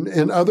rays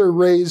and other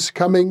rays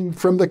coming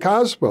from the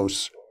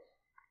cosmos.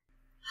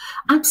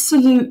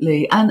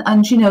 Absolutely.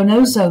 And you know, an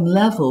ozone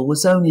level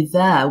was only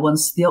there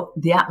once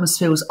the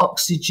atmosphere was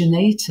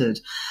oxygenated.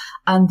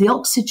 And the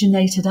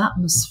oxygenated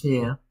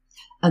atmosphere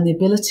and the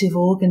ability of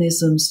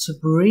organisms to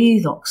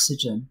breathe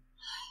oxygen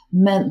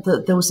meant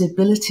that there was the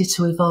ability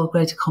to evolve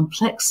greater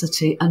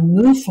complexity and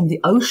move from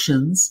the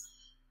oceans,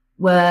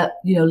 where,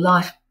 you know,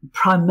 life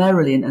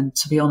primarily, and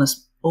to be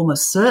honest,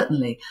 almost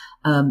certainly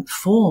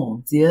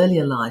formed, the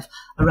earlier life,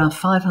 around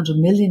 500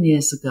 million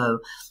years ago,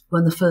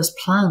 when the first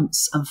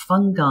plants and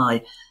fungi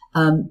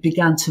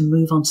began to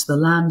move onto the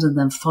land, and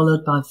then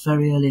followed by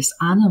very earliest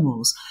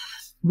animals.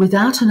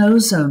 Without an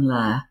ozone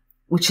layer,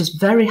 which is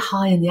very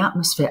high in the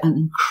atmosphere and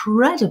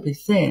incredibly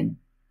thin,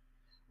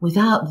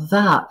 without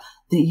that,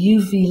 the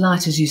UV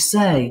light, as you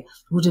say,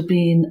 would have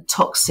been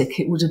toxic.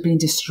 It would have been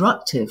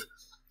destructive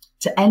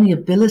to any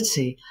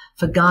ability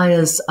for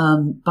Gaia's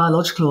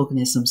biological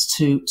organisms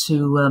to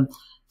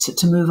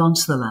move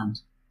onto the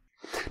land.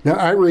 Now,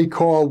 I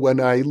recall when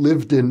I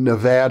lived in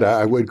Nevada,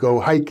 I would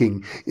go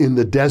hiking in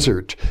the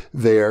desert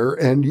there,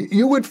 and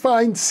you would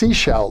find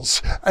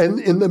seashells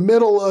in the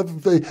middle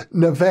of the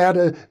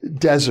Nevada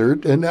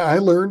desert. And I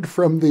learned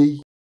from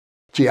the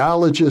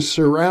geologists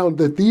around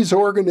that these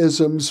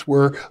organisms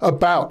were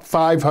about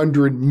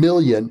 500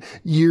 million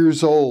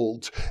years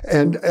old.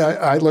 And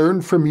I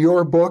learned from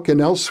your book and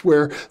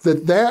elsewhere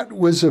that that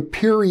was a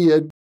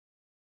period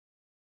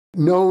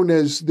known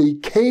as the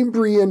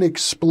Cambrian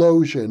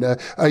explosion,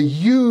 a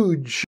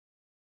huge,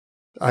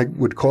 I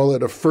would call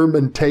it a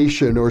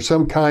fermentation or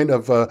some kind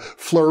of a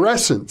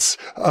fluorescence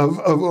of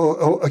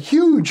a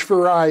huge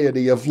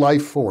variety of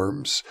life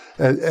forms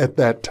at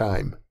that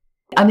time.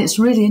 And it's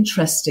really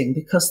interesting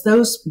because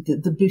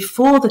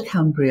before the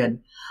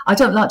Cambrian, I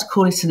don't like to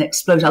call it an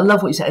explosion. I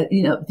love what you said,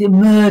 you know, the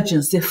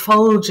emergence, the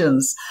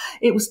effulgence.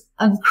 It was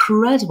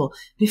incredible.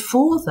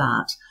 Before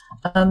that,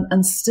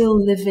 and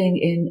still living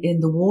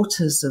in the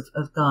waters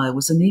of Gaia,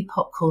 was an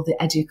epoch called the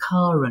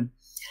Ediacaran.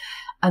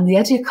 And the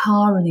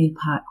Ediacaran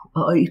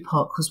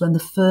epoch was when the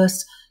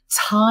first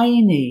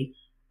tiny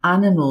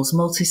animals,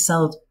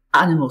 multicelled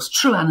animals,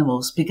 true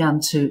animals, began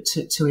to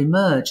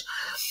emerge.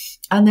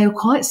 And they were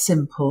quite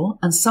simple,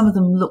 and some of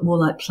them looked more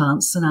like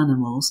plants than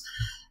animals.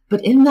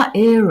 But in that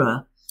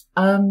era,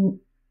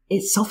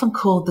 it's often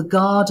called the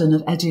Garden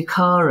of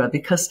Ediacara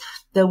because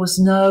there was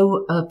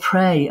no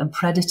prey and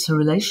predator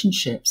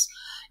relationships.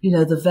 You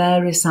know, the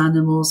various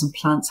animals and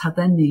plants had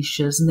their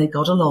niches and they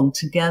got along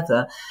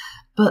together,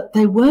 but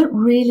they weren't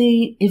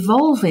really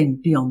evolving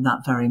beyond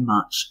that very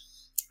much,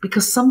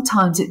 because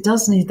sometimes it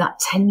does need that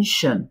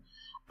tension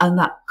and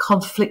that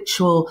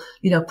conflictual,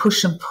 you know,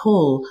 push and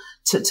pull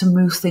to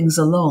move things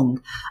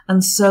along.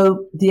 And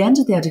so the end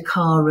of the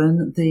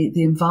Ediacaran, the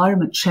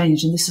environment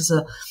changed, and this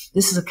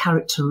is a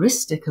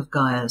characteristic of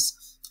Gaia's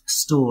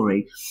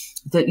story,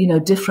 that, you know,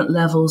 different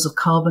levels of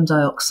carbon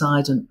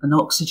dioxide and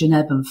oxygen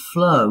ebb and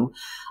flow.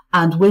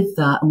 And with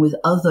that, and with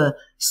other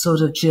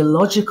sort of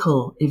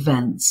geological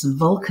events and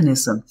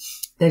volcanism,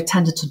 they've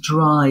tended to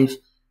drive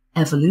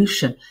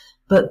evolution.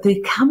 But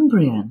the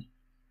Cambrian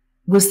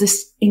was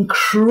this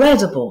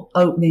incredible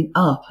opening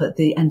up at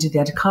the end of the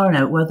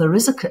Ediacaran, where there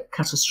is a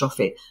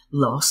catastrophic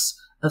loss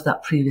of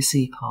that previous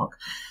epoch.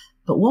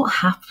 But what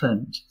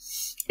happened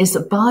is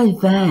that by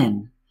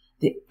then,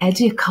 the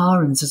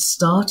Ediacarans had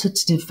started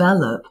to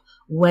develop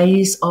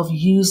ways of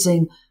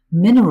using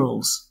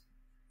minerals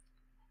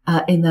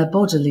in their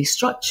bodily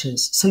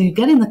structures. So you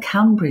get in the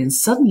Cambrian,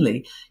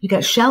 suddenly you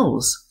get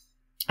shells,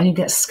 and you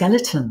get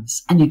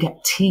skeletons, and you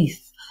get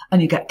teeth,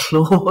 and you get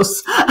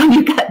claws, and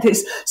you get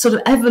this sort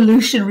of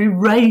evolutionary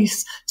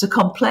race to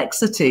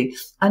complexity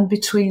and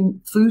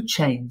between food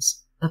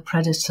chains of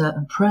predator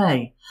and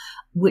prey,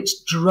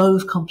 which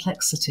drove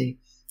complexity.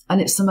 And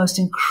it's the most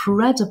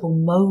incredible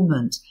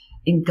moment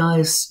in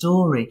Gaia's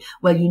story,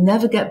 where you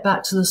never get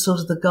back to the sort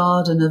of the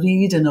Garden of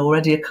Eden or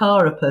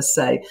Ediacara per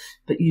se,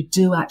 but you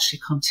do actually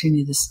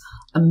continue this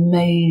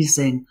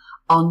amazing,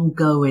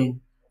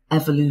 ongoing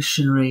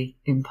evolutionary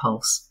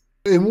impulse.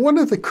 And one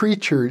of the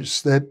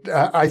creatures that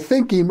I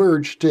think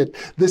emerged at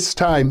this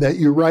time that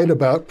you write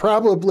about,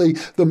 probably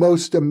the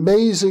most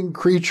amazing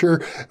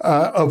creature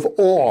of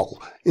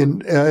all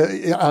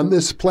on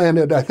this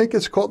planet, I think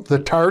it's called the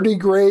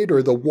tardigrade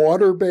or the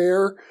water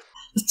bear.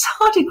 The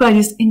tardigrade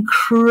is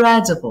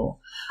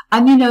incredible.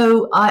 And, you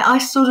know, I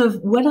sort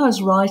of, when I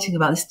was writing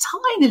about this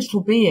tiny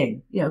little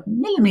being, you know,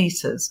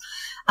 millimeters,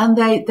 and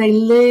they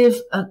live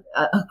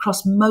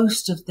across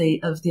most of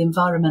the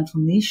environmental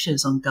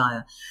niches on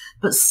Gaia,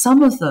 but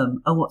some of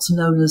them are what's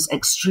known as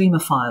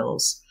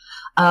extremophiles.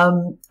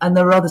 And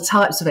there are other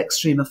types of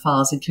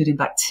extremophiles, including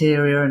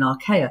bacteria and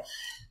archaea.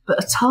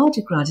 But a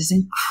tardigrade is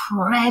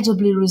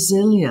incredibly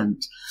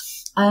resilient.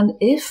 And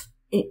if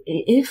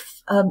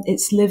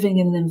it's living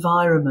in an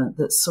environment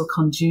that's so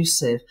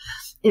conducive,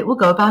 it will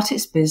go about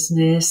its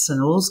business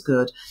and all's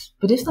good.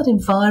 But if that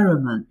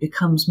environment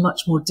becomes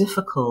much more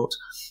difficult,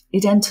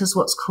 it enters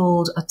what's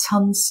called a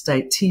TUN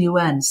state,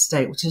 T-U-N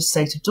state, which is a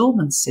state of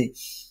dormancy.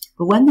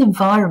 But when the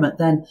environment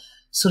then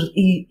sort of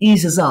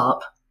eases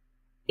up,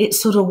 it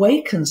sort of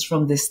awakens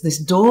from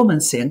this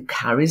dormancy and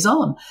carries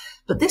on.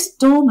 But this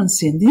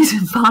dormancy in these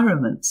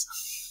environments,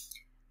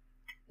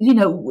 you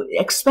know,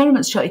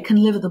 experiments show it can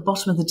live at the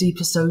bottom of the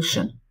deepest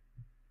ocean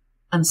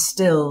and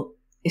still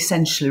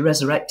essentially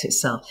resurrect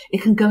itself.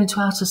 It can go into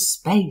outer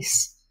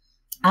space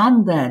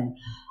and then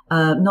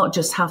not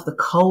just have the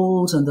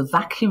cold and the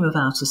vacuum of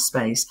outer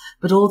space,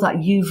 but all that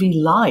UV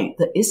light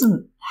that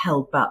isn't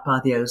held back by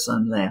the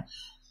ozone layer.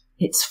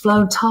 It's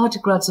flown,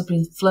 tardigrades have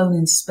been flown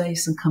in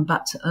space and come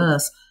back to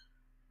Earth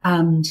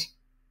and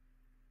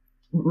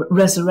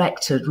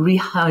resurrected,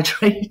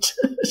 rehydrated,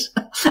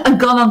 and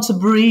gone on to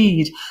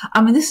breed.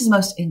 I mean, this is the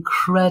most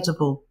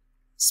incredible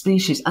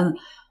species. And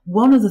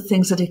one of the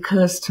things that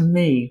occurs to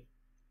me,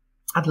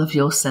 I'd love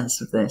your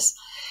sense of this,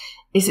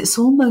 is it's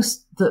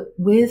almost that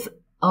with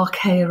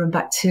archaea and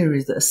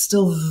bacteria that are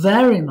still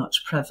very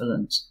much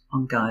prevalent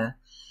on Gaia,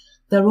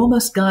 they're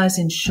almost Gaia's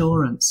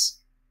insurance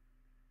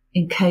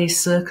in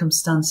case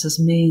circumstances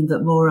mean that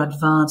more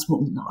advanced,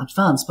 well, not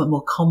advanced, but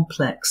more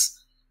complex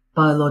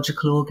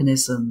biological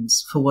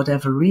organisms, for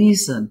whatever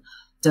reason,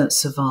 don't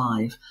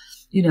survive.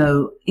 You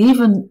know,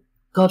 even,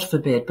 God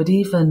forbid, but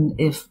even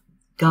if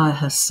Gaia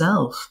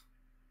herself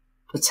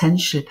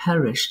potentially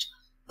perished,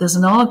 there's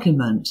an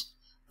argument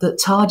that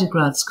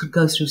tardigrades could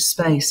go through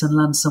space and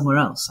land somewhere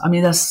else. I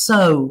mean, they're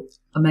so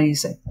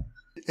amazing.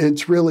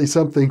 It's really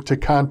something to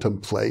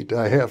contemplate,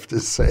 I have to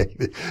say.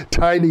 The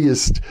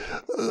tiniest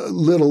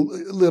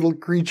little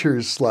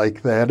creatures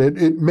like that.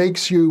 It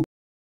makes you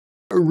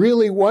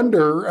really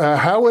wonder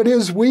how it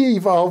is we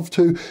evolved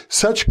to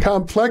such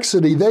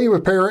complexity. They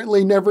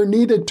apparently never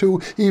needed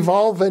to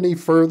evolve any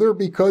further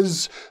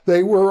because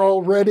they were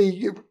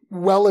already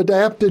well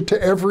adapted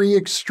to every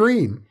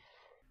extreme.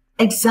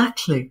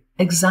 Exactly.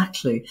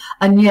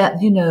 And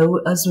yet, you know,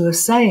 as we were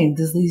saying,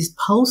 there's these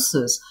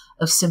pulses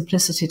of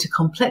simplicity to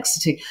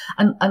complexity.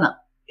 And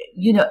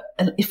you know,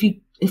 and if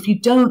you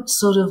don't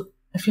sort of,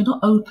 if you're not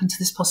open to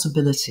this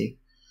possibility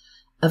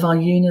of our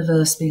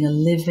universe being a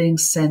living,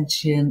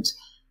 sentient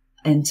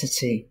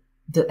entity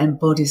that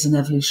embodies an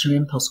evolutionary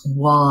impulse,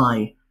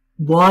 why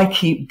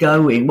keep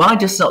going? Why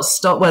just not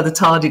stop where the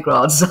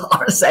tardigrades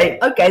are and say,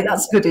 okay,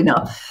 that's good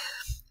enough?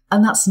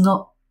 And that's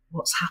not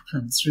what's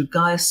happened through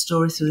Gaia's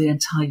story, through the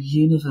entire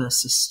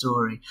universe's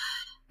story.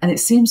 And it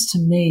seems to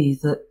me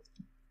that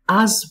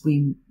as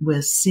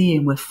we're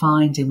seeing, we're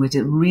finding, we're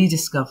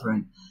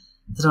rediscovering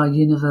that our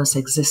universe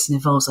exists and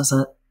evolves as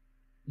a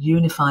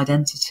unified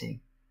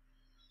entity,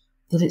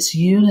 that its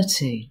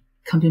unity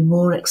can be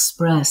more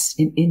expressed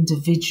in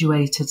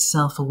individuated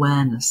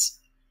self-awareness.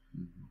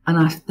 And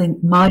I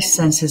think my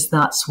sense is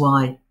that's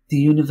why the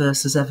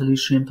universe's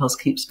evolutionary impulse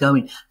keeps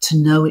going, to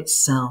know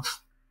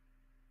itself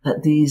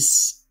at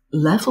these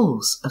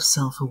levels of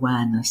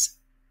self-awareness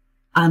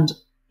and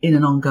in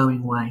an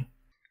ongoing way.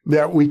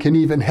 That we can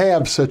even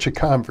have such a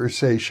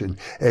conversation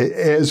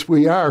as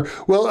we are.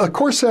 Well, of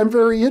course, I'm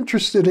very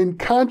interested in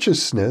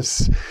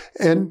consciousness,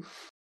 and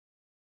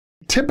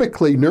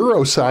typically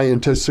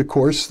neuroscientists, of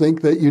course,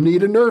 think that you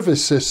need a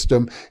nervous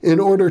system in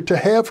order to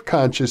have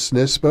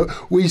consciousness, but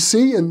we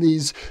see in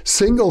these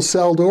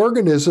single-celled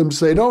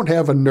organisms, they don't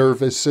have a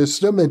nervous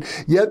system, and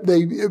yet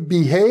they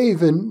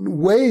behave in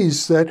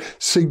ways that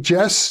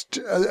suggest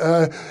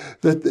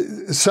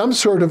that some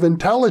sort of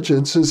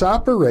intelligence is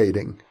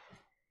operating.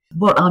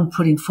 What I'm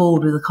putting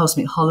forward with the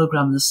Cosmic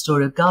Hologram and the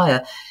Story of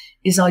Gaia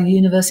is our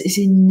universe is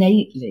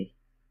innately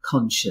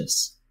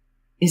conscious,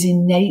 is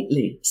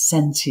innately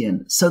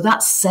sentient. So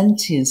that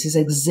sentience is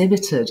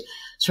exhibited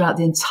throughout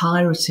the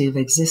entirety of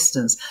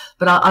existence.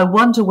 But I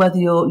wonder whether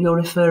you're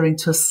referring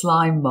to a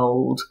slime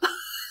mold,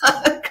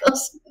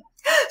 because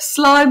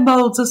slime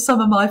molds are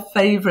some of my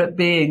favorite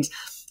beings.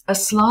 A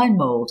slime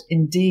mold,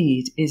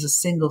 indeed, is a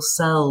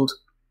single-celled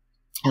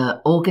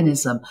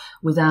organism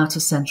without a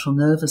central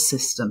nervous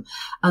system.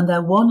 And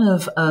they're one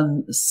of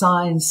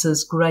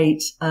science's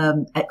great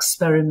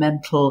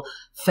experimental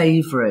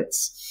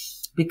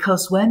favorites,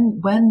 because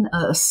when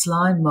a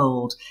slime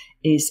mold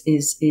is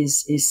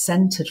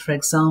centered, for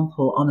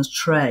example, on a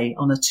tray,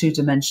 on a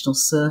two-dimensional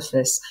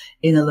surface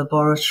in a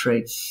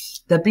laboratory,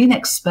 there have been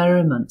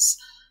experiments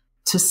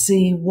to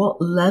see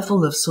what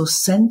level of sort of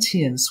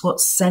sentience, what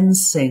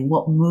sensing,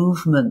 what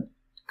movement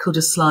could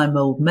a slime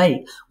mold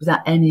make without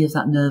any of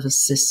that nervous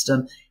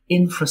system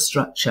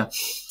infrastructure.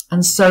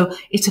 And so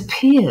it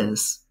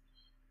appears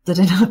that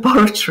in a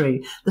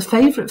laboratory, the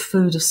favorite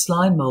food of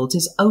slime molds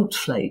is oat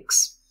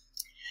flakes.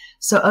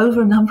 So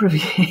over a number of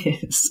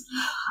years,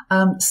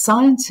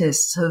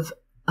 scientists have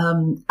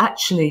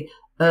actually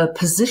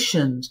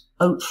positioned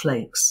oat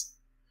flakes.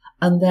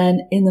 And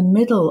then in the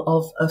middle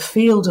of a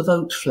field of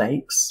oat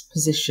flakes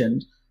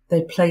positioned,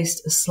 they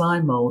placed a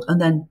slime mold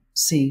and then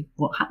see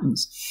what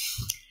happens.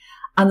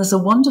 And there's a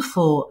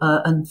wonderful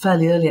and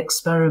fairly early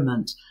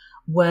experiment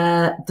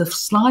where the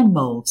slime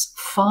molds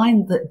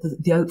find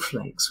the oat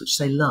flakes, which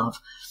they love,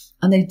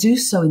 and they do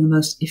so in the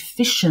most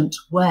efficient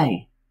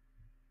way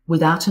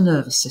without a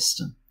nervous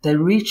system. They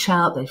reach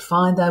out, they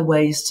find their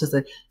ways to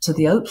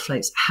the oat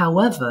flakes,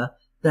 however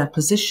they're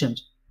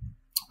positioned.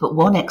 But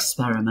one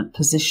experiment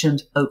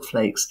positioned oat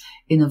flakes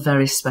in a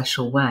very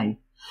special way.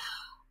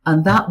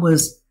 And that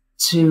was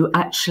to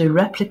actually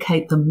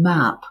replicate the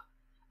map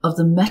of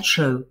the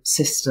metro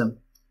system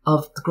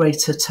of the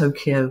greater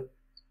Tokyo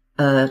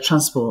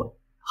transport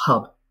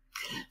hub.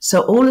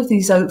 So all of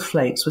these oat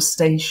flakes were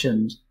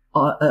stationed,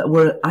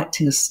 were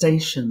acting as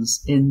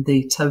stations in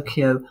the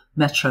Tokyo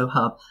metro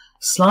hub.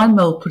 Slime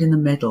mold put in the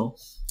middle,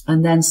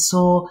 and then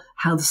saw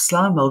how the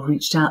slime mold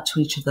reached out to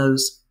each of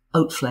those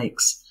oat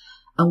flakes.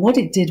 And what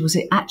it did was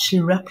it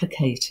actually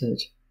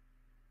replicated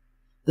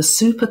the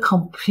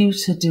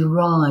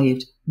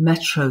supercomputer-derived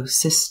metro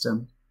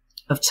system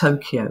of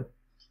Tokyo,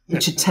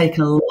 which had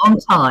taken a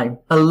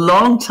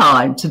long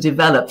time to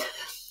develop.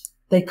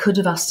 They could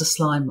have asked a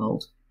slime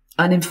mold.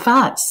 And in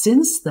fact,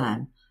 since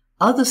then,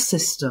 other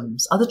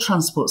systems, other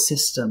transport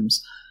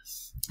systems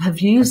have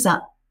used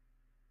that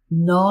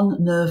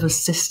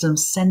non-nervous system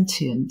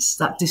sentience,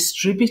 that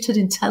distributed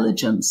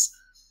intelligence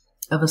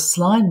of a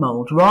slime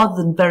mold, rather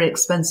than very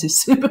expensive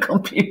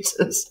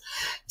supercomputers,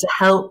 to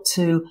help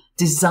to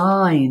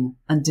design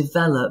and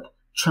develop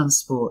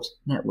transport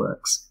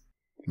networks.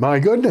 My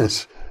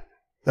goodness.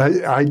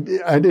 I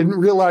didn't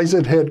realize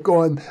it had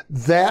gone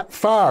that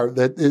far,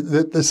 that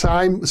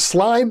the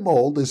slime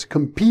mold is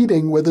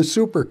competing with a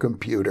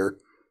supercomputer.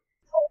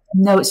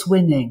 No, it's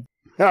winning.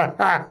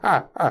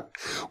 Well,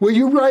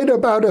 you write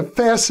about a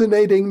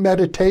fascinating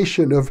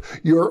meditation of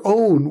your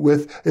own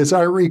with, as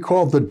I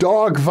recall, the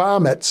dog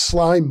vomit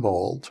slime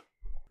mold.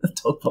 The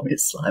dog vomit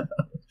slime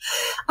mold.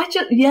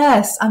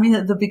 Yes. I mean,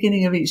 at the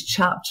beginning of each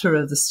chapter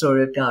of the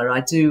Story of Gaia,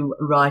 I do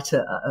write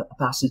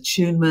about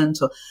attunement,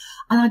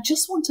 and I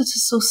just wanted to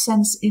sort of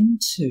sense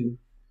into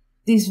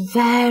these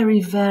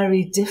very,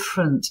 very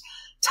different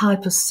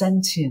type of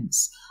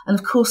sentience. And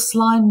of course,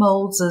 slime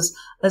molds,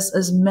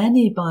 as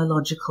many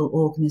biological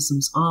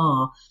organisms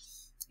are,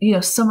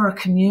 some are a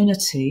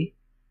community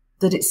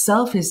that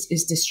itself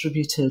is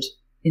distributed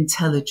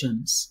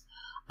intelligence,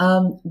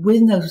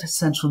 with no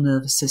central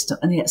nervous system,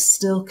 and yet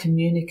still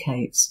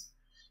communicates.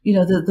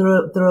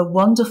 There are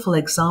wonderful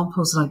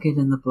examples that I give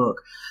in the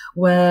book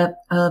where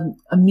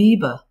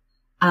amoeba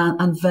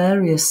and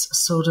various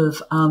sort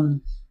of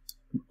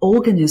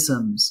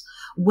organisms,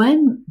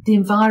 when the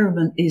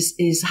environment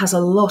has a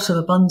lot of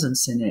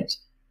abundance in it,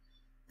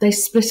 they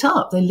split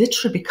up. They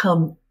literally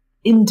become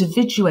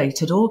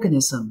individuated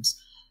organisms.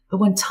 But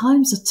when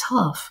times are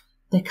tough,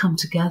 they come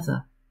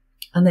together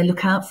and they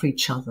look out for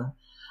each other.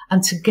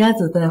 And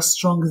together they are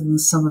stronger than the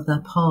sum of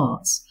their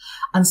parts.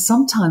 And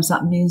sometimes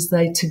that means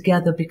they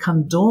together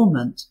become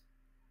dormant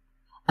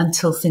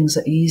until things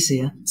are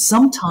easier.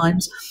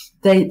 Sometimes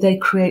they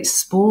create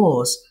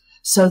spores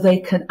so they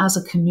can, as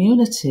a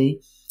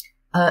community,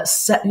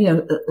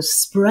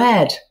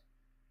 spread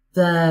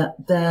their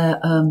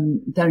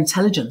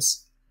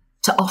intelligence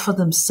to offer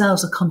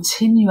themselves a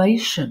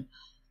continuation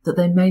that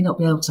they may not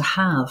be able to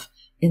have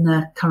in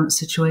their current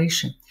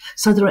situation.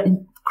 So there are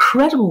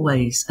incredible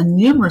ways and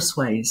numerous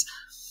ways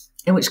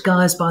in which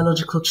Gaia's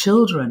biological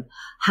children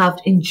have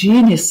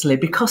ingeniously,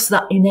 because of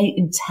that innate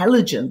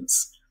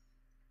intelligence,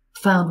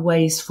 found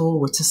ways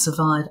forward to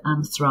survive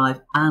and thrive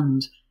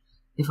and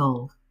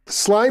evolve.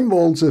 Slime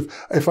molds,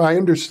 if I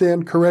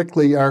understand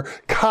correctly, are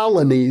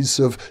colonies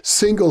of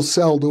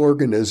single-celled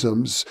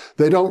organisms.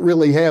 They don't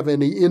really have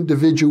any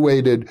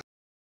individuated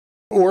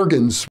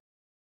organs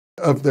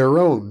of their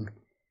own.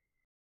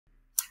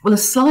 Well, a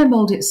slime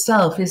mold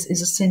itself is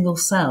a single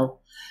cell,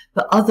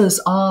 but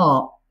others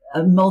are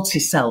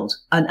multi-celled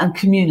and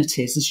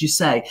communities, as you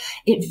say.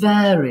 It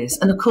varies.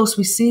 And of course,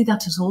 we see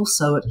that as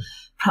also at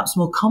perhaps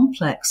more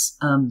complex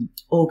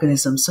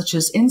organisms, such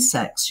as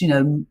insects,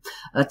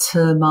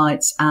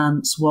 termites,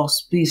 ants,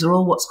 wasps. These are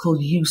all what's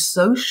called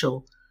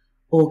eusocial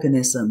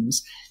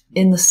organisms,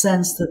 in the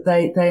sense that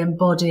they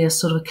embody a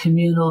sort of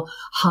communal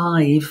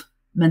hive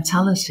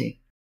mentality.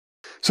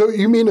 So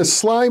you mean a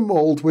slime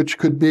mold, which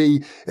could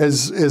be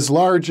as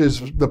large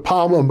as the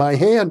palm of my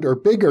hand or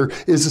bigger,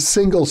 is a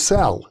single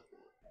cell?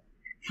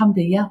 Can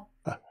be, yeah.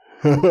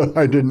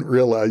 I didn't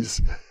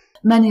realize.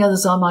 Many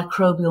others are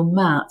microbial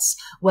mats,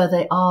 where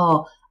they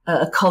are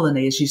a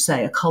colony, as you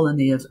say, a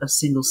colony of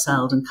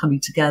single-celled and coming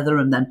together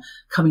and then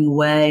coming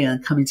away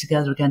and coming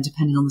together again,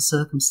 depending on the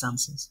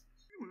circumstances.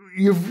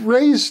 You've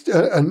raised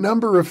a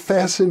number of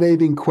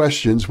fascinating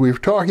questions. We're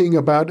talking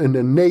about an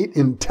innate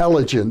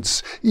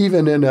intelligence,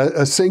 even in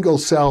a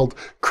single-celled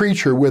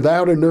creature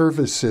without a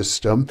nervous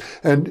system,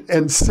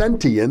 and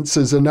sentience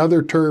is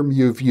another term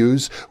you've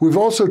used. We've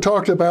also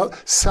talked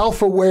about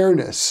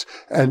self-awareness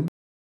and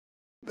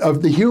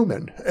of the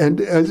human.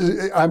 And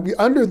I'm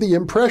under the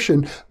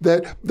impression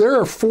that there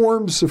are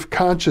forms of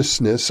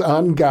consciousness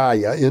on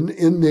Gaia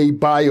in the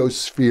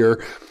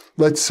biosphere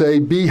let's say,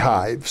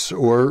 beehives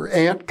or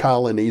ant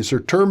colonies or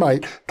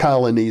termite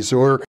colonies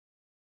or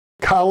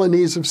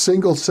colonies of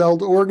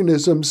single-celled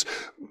organisms.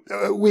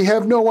 We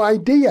have no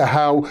idea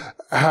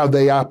how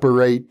they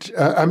operate.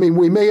 I mean,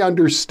 we may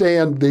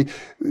understand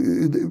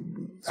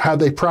how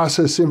they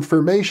process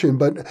information,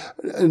 but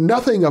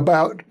nothing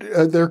about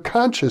their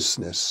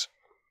consciousness.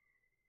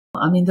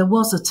 I mean, there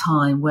was a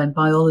time when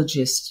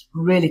biologists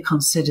really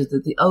considered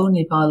that the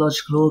only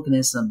biological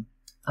organism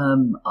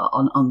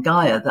on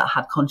Gaia that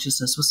had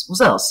consciousness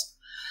was us.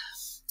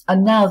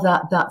 And now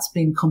that's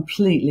been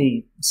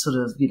completely sort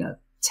of,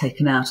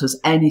 taken out as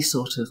any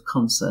sort of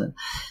concern.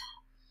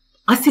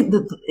 I think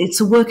that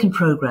it's a work in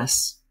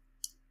progress,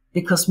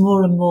 because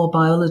more and more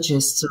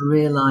biologists are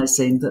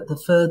realizing that the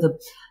further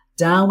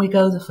down we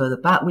go, the further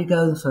back we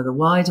go, the further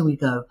wider we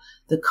go,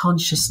 the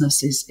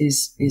consciousness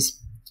is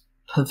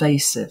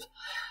pervasive.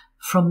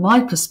 From my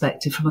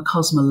perspective, from a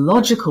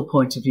cosmological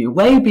point of view,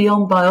 way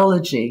beyond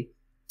biology,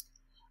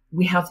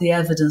 we have the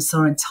evidence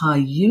our entire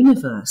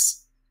universe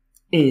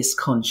is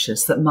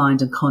conscious, that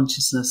mind and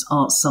consciousness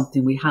aren't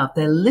something we have.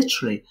 They're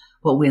literally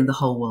what we and the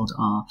whole world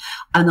are.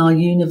 And our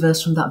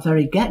universe, from that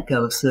very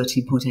get-go of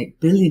 13.8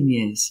 billion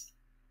years,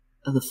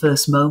 of the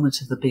first moment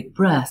of the big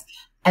breath,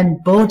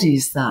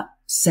 embodies that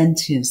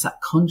sentience, that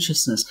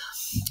consciousness,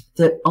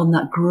 that on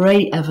that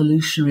great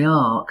evolutionary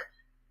arc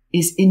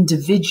is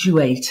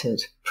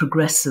individuated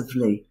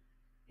progressively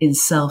in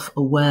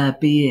self-aware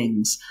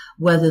beings,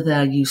 whether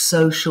they're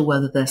eusocial,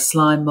 whether they're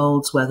slime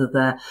molds, but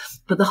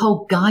the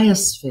whole Gaia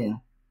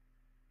sphere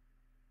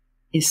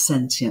is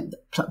sentient.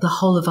 The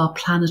whole of our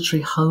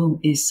planetary home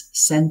is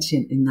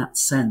sentient in that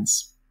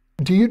sense.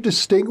 Do you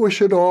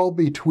distinguish at all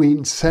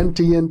between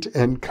sentient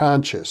and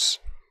conscious?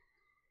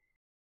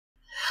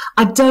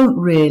 I don't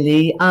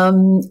really,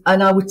 and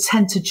I would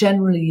tend to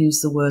generally use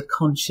the word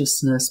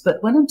consciousness.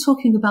 But when I'm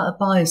talking about a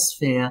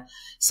biosphere,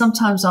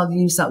 sometimes I'll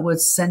use that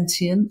word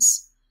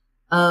sentience,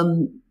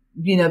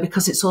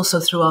 because it's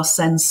also through our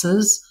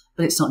senses,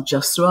 but it's not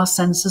just through our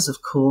senses,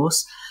 of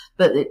course.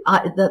 But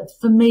that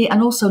for me,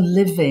 and also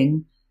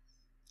living,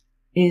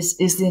 is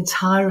the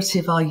entirety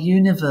of our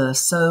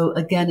universe. So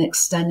again,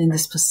 extending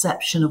this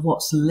perception of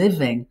what's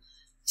living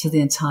to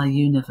the entire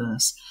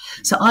universe.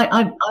 So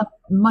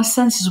my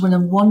senses were in a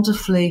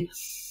wonderfully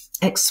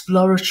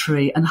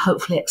exploratory and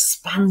hopefully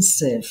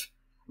expansive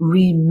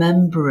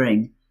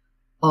remembering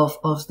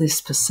of this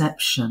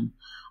perception,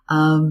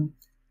 and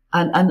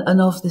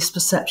of this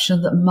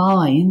perception that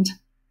mind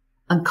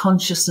and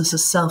consciousness, a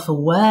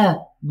self-aware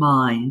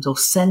mind or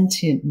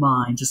sentient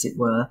mind, as it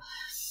were,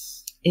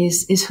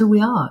 is who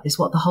we are, is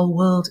what the whole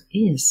world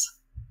is.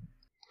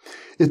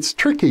 It's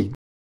tricky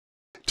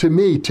to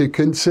me to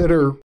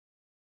consider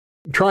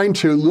trying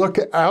to look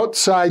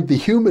outside the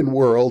human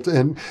world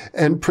and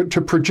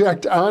to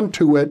project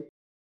onto it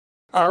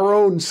our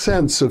own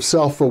sense of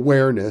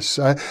self-awareness.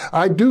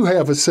 I do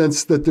have a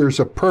sense that there's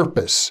a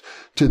purpose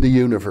to the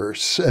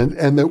universe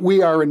and that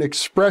we are an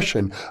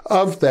expression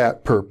of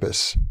that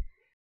purpose.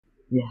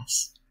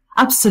 Yes,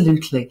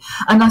 absolutely.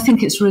 And I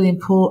think it's really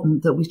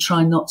important that we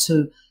try not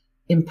to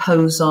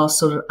impose our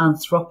sort of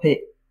anthropic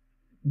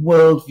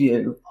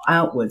worldview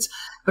outwards.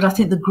 But I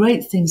think the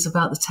great things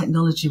about the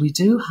technology we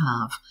do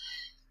have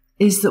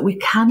is that we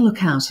can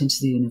look out into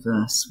the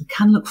universe, we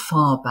can look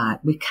far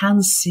back, we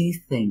can see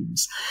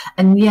things.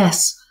 And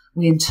yes,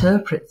 we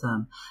interpret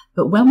them.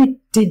 But when we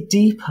dig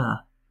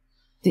deeper,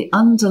 the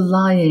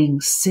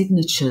underlying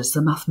signatures,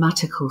 the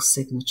mathematical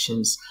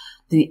signatures,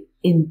 the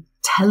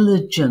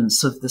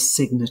intelligence of the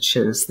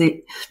signatures,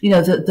 the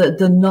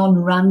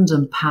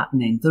non-random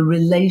patterning, the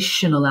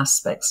relational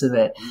aspects of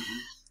it,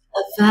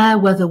 are there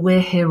whether we're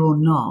here or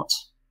not.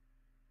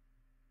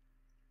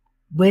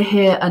 We're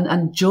here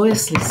and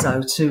joyously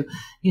so to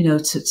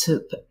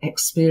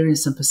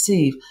experience and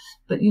perceive.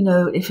 But,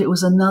 if it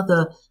was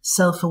another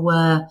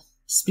self-aware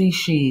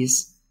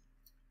species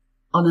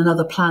on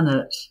another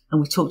planet,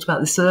 and we talked about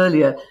this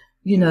earlier,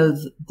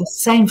 the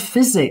same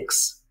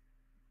physics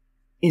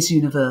is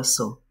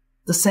universal.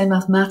 The same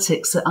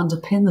mathematics that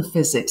underpin the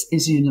physics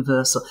is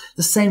universal.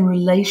 The same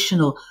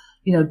relational,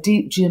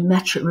 deep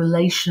geometric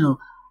relational,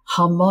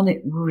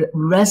 harmonic,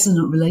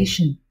 resonant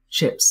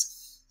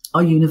relationships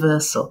are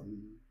universal,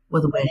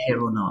 whether we're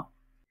here or not.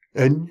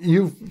 And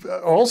you've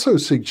also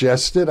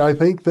suggested, I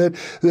think, that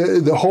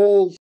the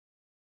whole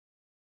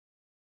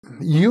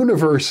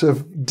universe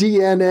of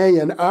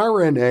DNA and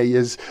RNA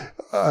is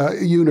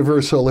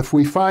universal. If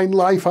we find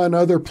life on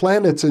other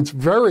planets, it's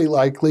very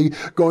likely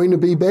going to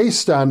be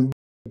based on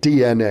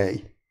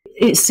DNA.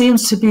 It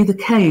seems to be the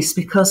case,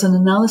 because an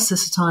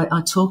analysis that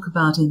I talk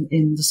about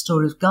in the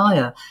Story of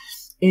Gaia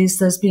is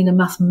there's been a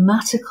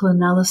mathematical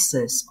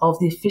analysis of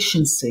the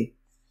efficiency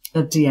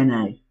of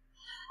DNA.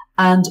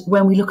 And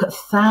when we look at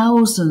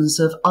thousands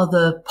of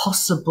other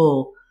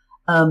possible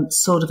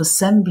sort of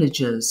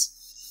assemblages,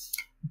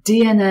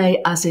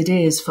 DNA as it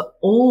is for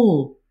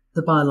all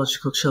the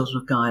biological children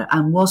of Gaia,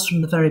 and was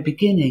from the very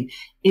beginning,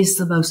 is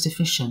the most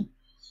efficient.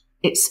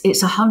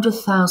 It's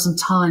 100,000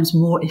 times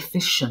more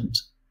efficient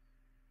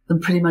than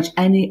pretty much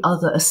any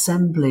other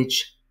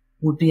assemblage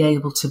would be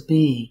able to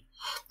be.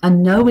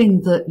 And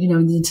knowing that, you know,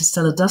 in the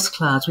interstellar dust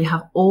clouds, we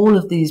have all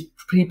of these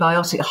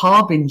prebiotic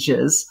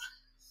harbingers,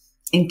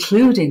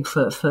 including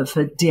for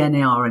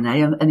DNA,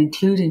 RNA, and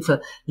including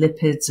for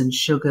lipids and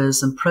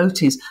sugars and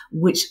proteins,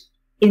 which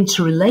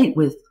interrelate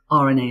with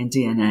RNA and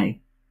DNA.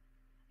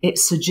 It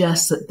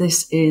suggests that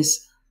this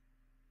is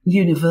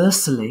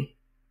universally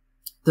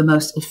the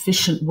most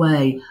efficient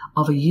way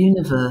of a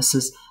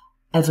universe's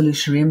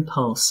evolutionary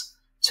impulse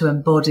to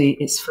embody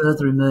its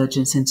further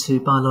emergence into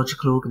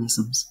biological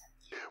organisms.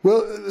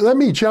 Well, let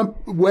me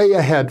jump way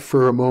ahead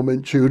for a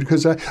moment, Jude,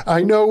 because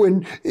I know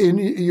in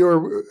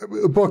your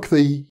book,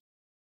 The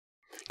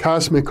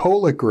Cosmic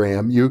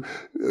Hologram, you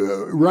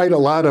write a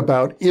lot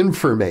about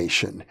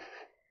information.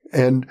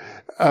 And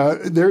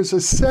there's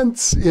a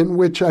sense in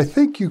which I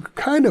think you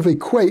kind of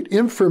equate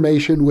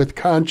information with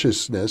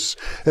consciousness.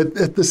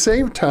 At the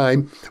same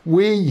time,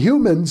 we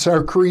humans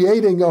are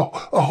creating a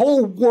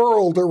whole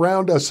world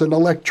around us, an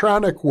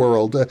electronic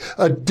world,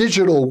 a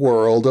digital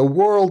world, a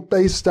world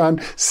based on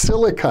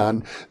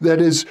silicon that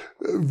is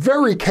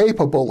very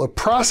capable of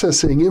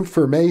processing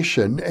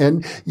information.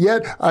 And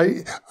yet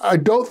I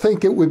don't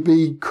think it would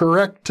be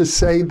correct to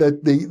say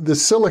that the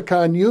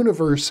silicon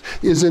universe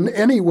is in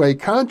any way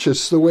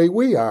conscious the way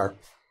we are.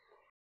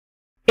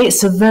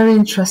 It's a very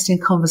interesting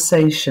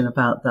conversation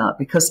about that,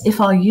 because if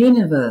our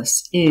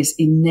universe is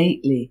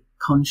innately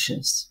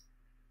conscious,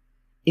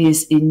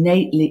 is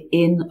innately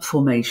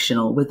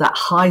informational, with that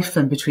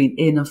hyphen between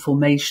in and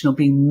formational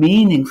being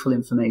meaningful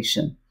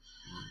information,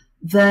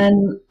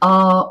 then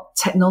our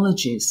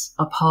technologies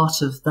are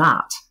part of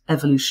that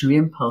evolutionary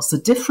impulse. The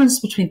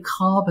difference between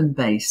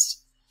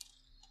carbon-based,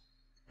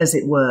 as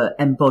it were,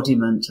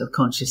 embodiment of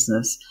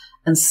consciousness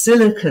and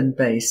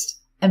silicon-based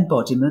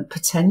embodiment,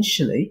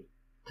 potentially,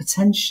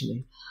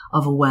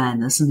 of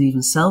awareness and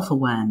even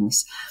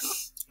self-awareness,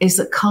 is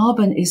that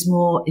carbon is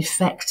more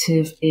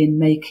effective in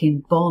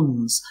making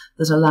bonds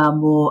that allow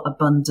more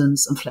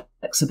abundance and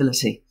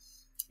flexibility.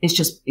 It's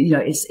just, you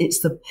know,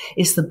 it's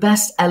the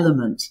best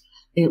element,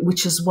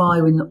 which is why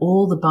in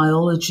all the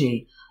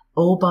biology,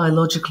 all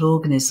biological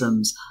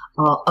organisms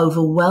are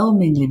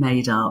overwhelmingly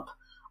made up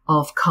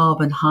of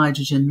carbon,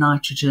 hydrogen,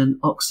 nitrogen,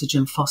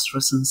 oxygen,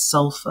 phosphorus, and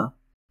sulfur,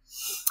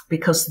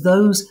 because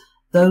those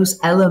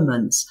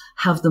elements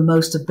have the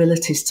most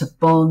abilities to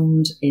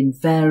bond in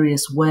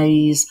various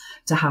ways,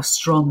 to have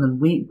strong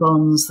and weak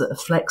bonds that are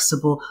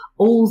flexible.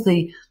 All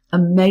the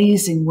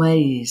amazing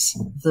ways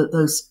that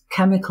those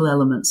chemical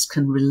elements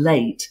can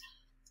relate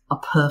are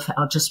perfect,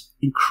 are just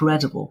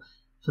incredible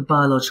for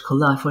biological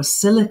life, whereas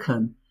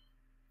silicon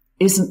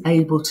isn't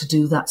able to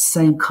do that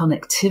same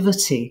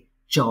connectivity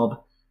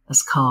job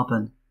as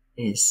carbon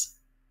is.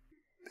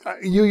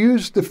 You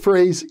used the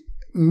phrase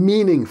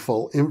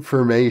meaningful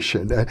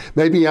information.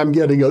 Maybe I'm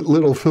getting a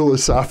little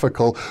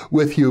philosophical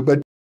with you,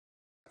 but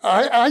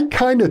I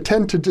kind of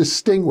tend to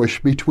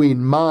distinguish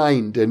between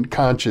mind and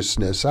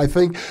consciousness. I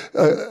think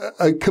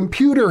a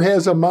computer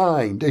has a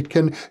mind. It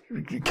can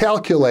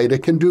calculate.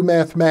 It can do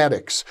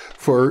mathematics,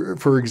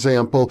 for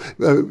example.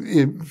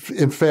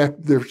 In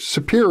fact, they're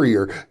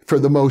superior for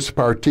the most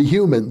part to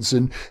humans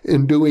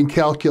in doing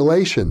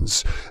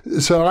calculations.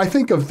 So I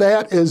think of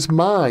that as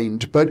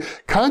mind, but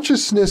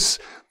consciousness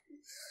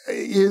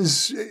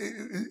is,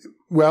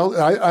 well,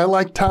 I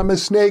like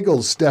Thomas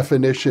Nagel's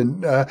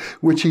definition,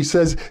 which he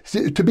says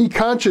to be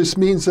conscious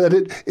means that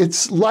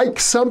it's like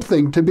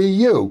something to be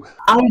you.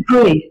 I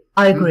agree.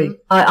 Mm-hmm.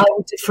 I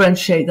would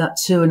differentiate that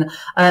too.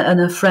 And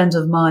a friend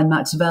of mine,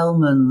 Max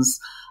Bellmans,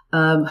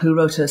 who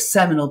wrote a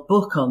seminal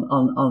book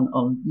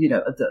on you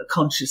know, the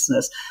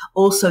consciousness,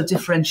 also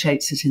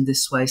differentiates it in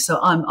this way.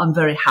 So I'm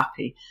very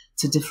happy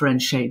to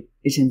differentiate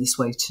it in this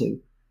way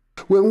too.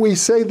 When we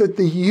say that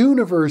the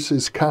universe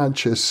is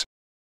conscious,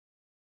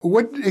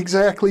 what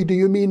exactly do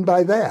you mean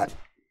by that?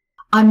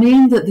 I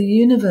mean that the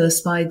universe,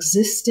 by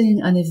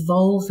existing and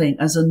evolving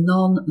as a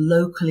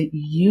non-locally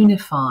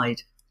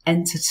unified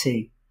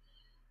entity,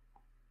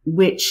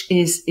 which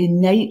is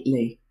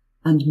innately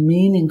and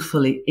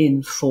meaningfully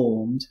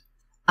informed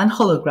and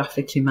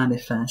holographically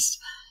manifest,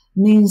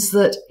 means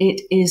that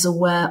it is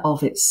aware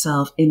of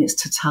itself in its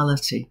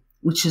totality,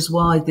 which is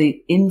why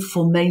the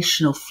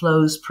informational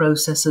flows,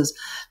 processes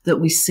that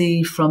we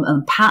see from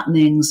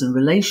patternings and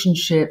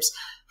relationships,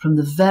 from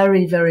the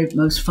very, very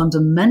most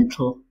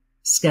fundamental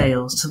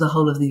scales to the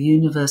whole of the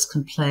universe,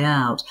 can play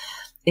out.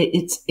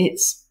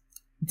 It's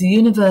the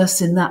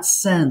universe in that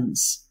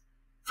sense,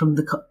 from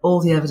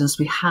all the evidence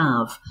we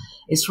have.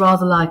 It's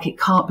rather like it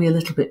can't be a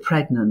little bit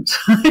pregnant.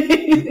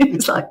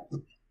 It's like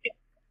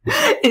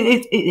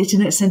it's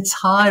in its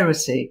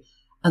entirety.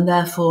 And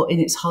therefore, in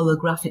its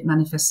holographic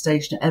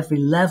manifestation at every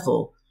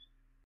level,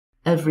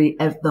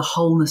 the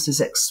wholeness is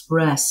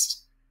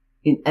expressed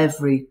in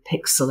every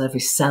pixel, every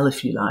cell,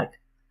 if you like.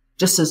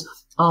 Just as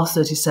our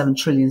 37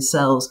 trillion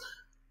cells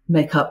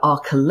make up our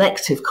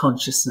collective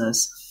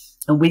consciousness,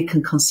 and we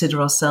can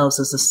consider ourselves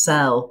as a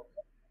cell,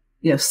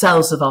 you know,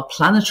 cells of our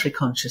planetary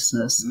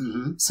consciousness.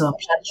 Mm-hmm. So our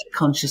planetary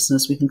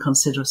consciousness we can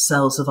consider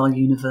cells of our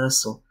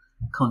universal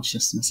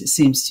consciousness, it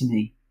seems to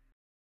me.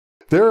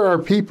 There are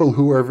people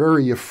who are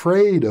very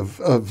afraid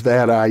of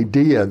that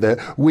idea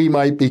that we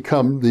might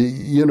become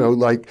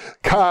like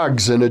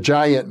cogs in a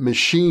giant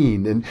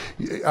machine. And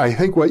I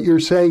think what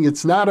you're saying,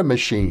 it's not a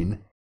machine.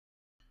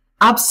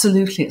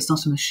 Absolutely, it's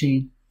not a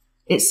machine.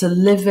 It's a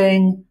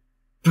living,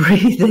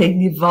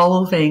 breathing,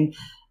 evolving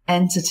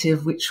entity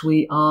of which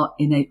we are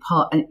in a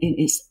part. And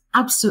it's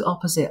absolute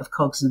opposite of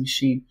cogs in a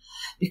machine,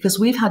 because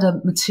we've had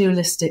a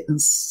materialistic and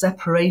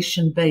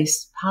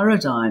separation-based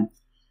paradigm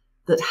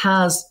that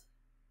has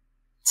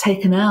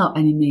taken out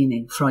any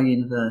meaning for our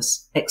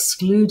universe,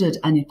 excluded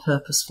any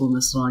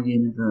purposefulness in our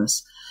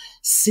universe,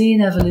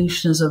 seen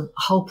evolution as a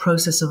whole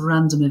process of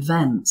random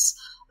events,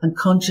 and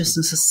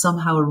consciousness as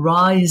somehow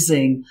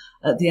arising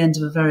at the end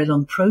of a very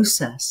long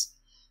process.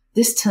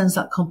 This turns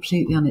that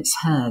completely on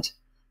its head.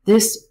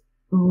 This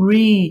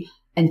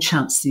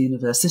re-enchants the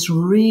universe. This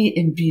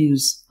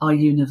re-imbues our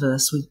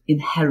universe with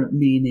inherent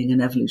meaning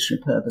and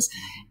evolutionary purpose.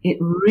 It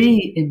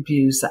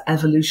re-imbues that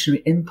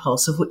evolutionary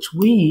impulse of which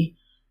we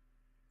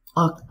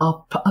are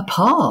a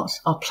part.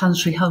 Our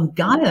planetary home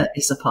Gaia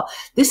is a part.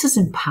 This is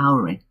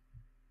empowering.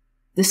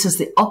 This is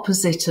the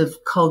opposite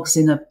of cogs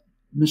in a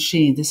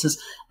machine. This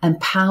is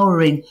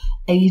empowering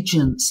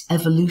agents,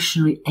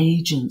 evolutionary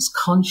agents,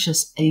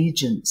 conscious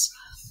agents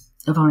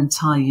of our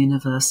entire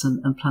universe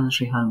and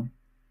planetary home.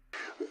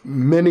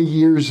 Many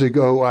years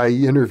ago, I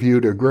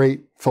interviewed a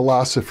great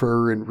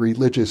philosopher and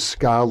religious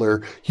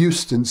scholar,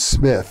 Houston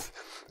Smith,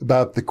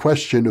 about the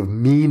question of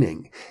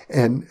meaning.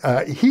 And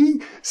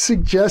he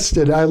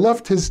suggested, I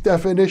loved his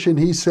definition,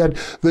 he said,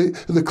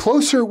 the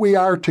closer we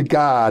are to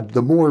God,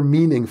 the more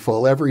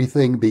meaningful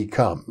everything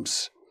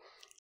becomes.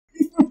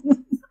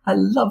 I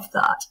love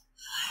that.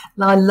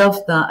 I love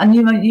that. And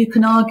you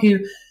can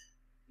argue,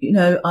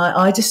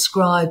 I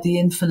describe the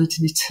infinite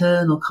and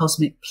eternal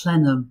cosmic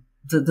plenum,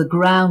 the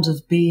ground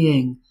of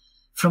being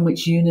from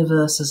which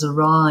universes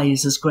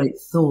arise as great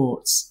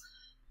thoughts,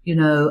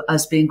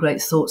 as being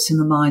great thoughts in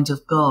the mind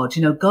of God.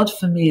 God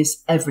for me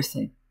is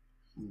everything.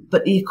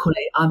 But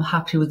equally, I'm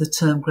happy with the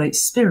term great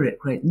spirit,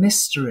 great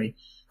mystery,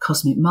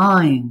 cosmic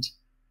mind,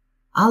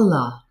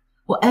 Allah,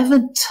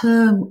 whatever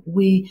term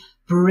we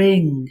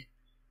bring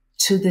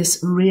to this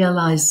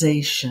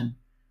realization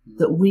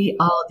that we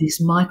are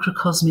these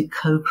microcosmic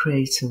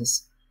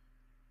co-creators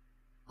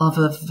of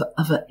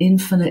an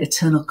infinite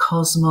eternal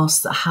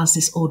cosmos that has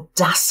this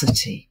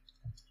audacity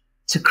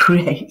to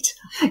create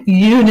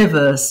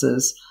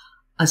universes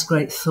as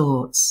great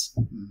thoughts.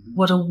 Mm-hmm.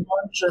 What a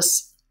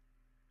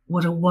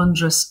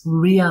wondrous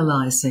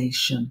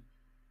realization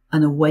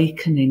and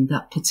awakening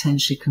that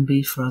potentially can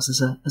be for us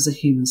as a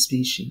human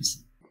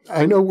species.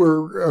 I know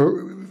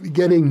we're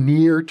getting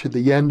near to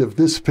the end of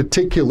this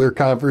particular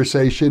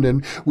conversation,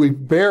 and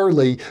we've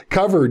barely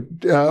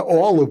covered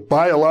all of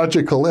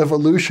biological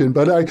evolution.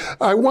 But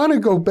I want to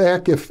go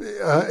back, if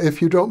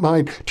you don't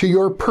mind, to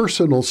your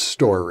personal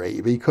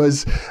story,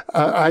 because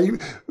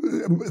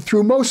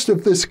through most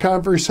of this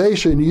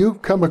conversation,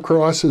 you've come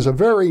across as a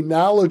very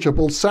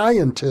knowledgeable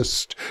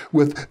scientist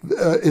with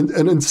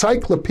an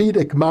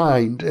encyclopedic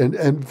mind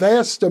and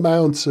vast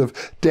amounts of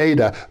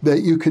data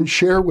that you can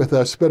share with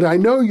us. But I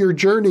know your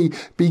journey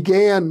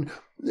began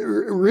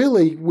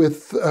really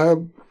with,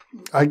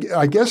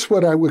 I guess,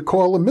 what I would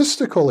call a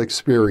mystical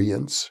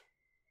experience,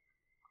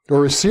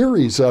 or a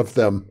series of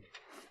them.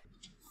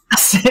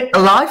 A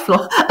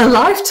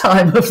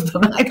lifetime of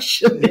them,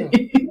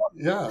 actually.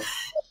 Yeah.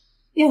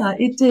 Yeah,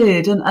 it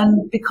did.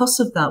 And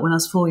because of that, when I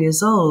was 4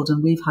 years old,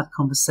 and we've had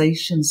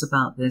conversations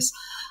about this,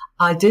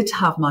 I did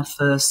have my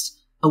first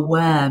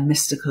aware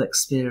mystical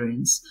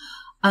experience.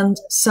 And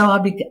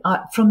so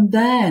from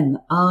then,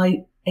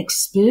 I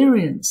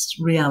experienced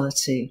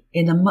reality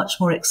in a much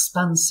more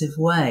expansive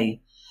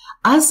way,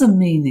 as a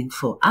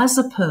meaningful, as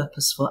a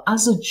purposeful,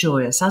 as a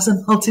joyous, as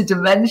a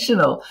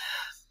multidimensional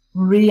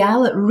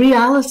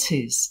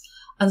realities.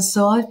 And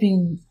so I've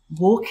been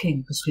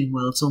walking between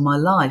worlds all my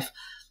life,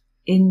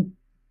 in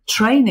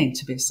training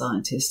to be a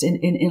scientist,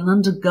 in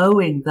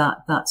undergoing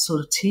that sort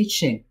of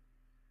teaching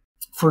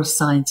for a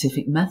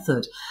scientific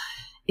method.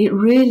 It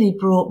really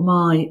brought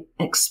my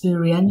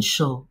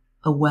experiential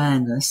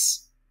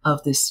awareness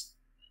of this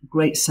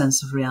great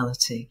sense of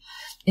reality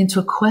into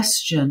a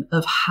question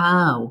of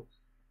how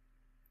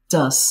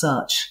does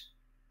such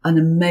an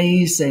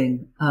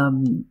amazing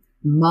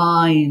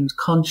mind,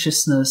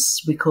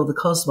 consciousness we call the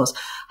cosmos,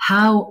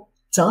 how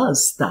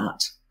does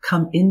that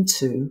come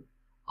into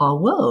our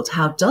world?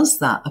 How does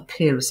that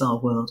appear as our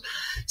world?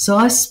 So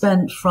I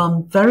spent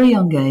from very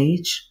young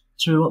age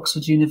through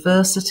Oxford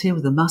University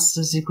with a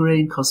master's degree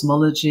in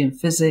cosmology and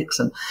physics,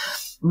 and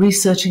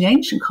researching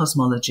ancient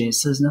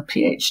cosmologies as a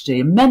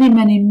PhD, and many,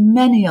 many,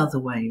 many other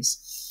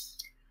ways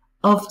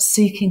of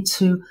seeking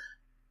to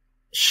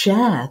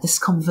share this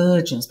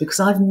convergence, because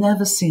I've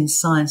never seen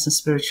science and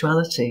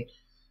spirituality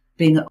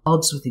being at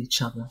odds with each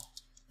other.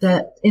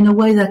 In a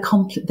way,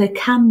 they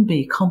can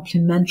be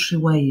complementary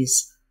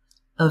ways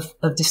of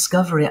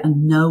discovery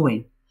and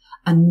knowing.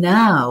 And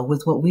now,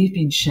 with what we've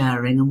been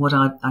sharing and what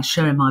I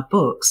share in my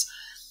books,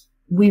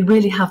 we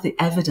really have the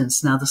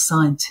evidence now, the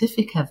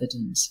scientific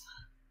evidence,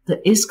 that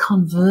is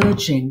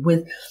converging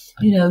with,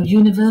 you know,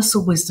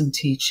 universal wisdom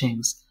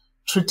teachings,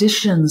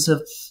 traditions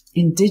of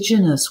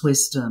indigenous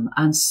wisdom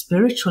and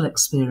spiritual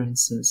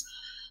experiences.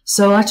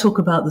 So I talk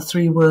about the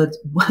three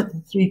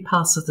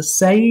paths of the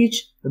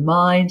sage, the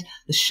mind,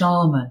 the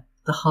shaman,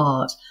 the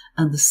heart,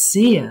 and the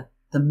seer,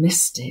 the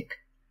mystic,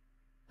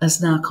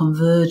 as now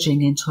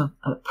converging into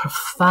a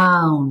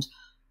profound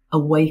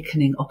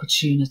awakening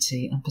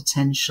opportunity and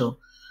potential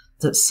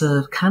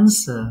that can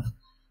serve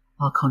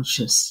our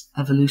conscious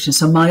evolution.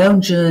 So my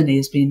own journey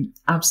has been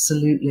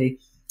absolutely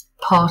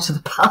part of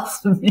the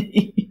path for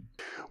me.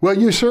 Well,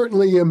 you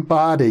certainly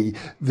embody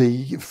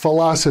the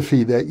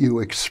philosophy that you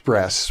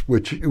express,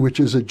 which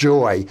is a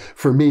joy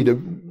for me to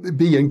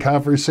be in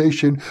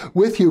conversation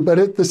with you. But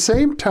at the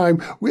same time,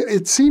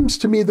 it seems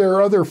to me there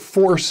are other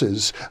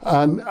forces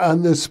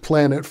on this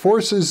planet,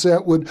 forces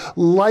that would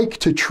like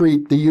to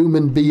treat the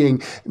human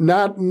being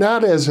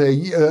not as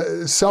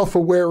a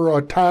self-aware,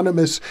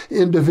 autonomous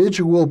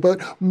individual,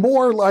 but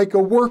more like a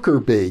worker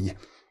bee,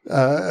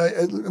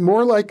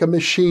 more like a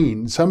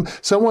machine,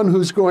 someone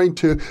who's going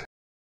to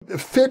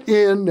fit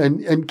in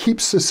and keep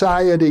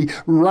society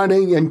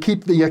running and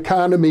keep the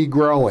economy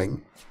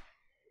growing.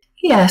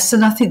 Yes,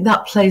 and I think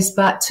that plays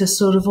back to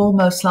sort of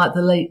almost like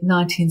the late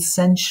 19th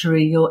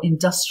century, your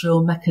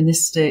industrial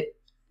mechanistic,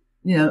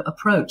 you know,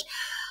 approach.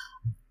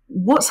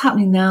 What's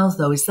happening now,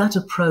 though, is that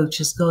approach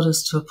has got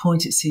us to a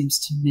point, it seems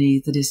to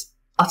me, that is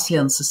utterly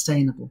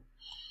unsustainable.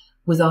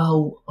 With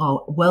our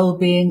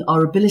well-being,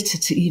 our ability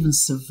to even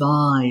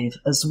survive,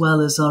 as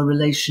well as our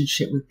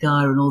relationship with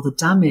Gaia and all the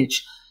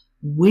damage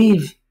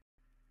we've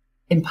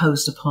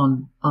imposed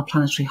upon our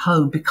planetary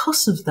home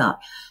because of that,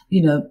 you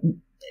know,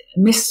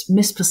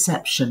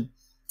 misperception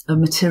of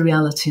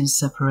materiality and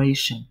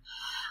separation.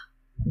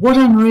 What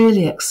I'm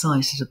really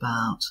excited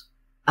about,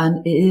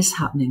 and it is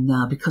happening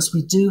now because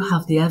we do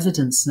have the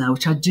evidence now,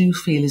 which I do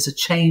feel is a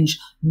change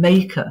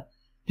maker.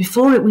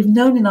 Before it, we've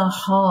known in our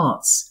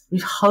hearts,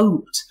 we've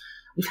hoped,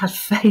 we've had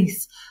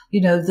faith,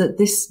 you know, that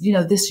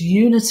this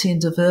unity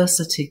and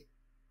diversity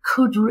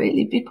could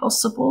really be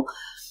possible.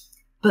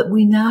 But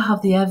we now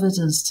have the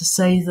evidence to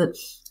say that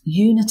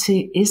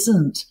unity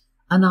isn't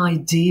an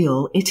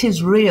ideal. It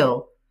is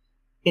real.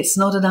 It's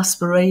not an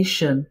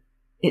aspiration.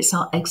 It's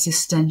our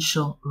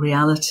existential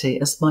reality,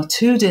 as my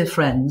two dear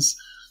friends,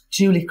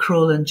 Julie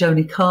Krull and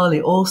Joni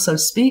Carley, also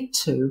speak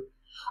to,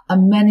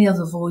 and many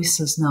other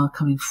voices now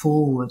coming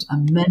forward,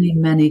 and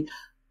many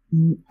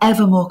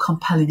ever more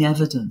compelling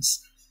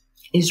evidence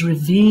is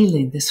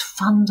revealing this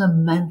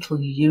fundamental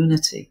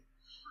unity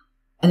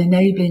and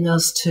enabling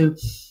us to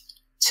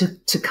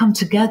come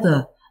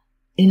together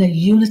in a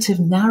unitive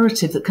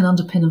narrative that can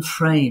underpin and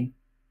frame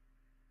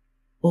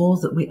all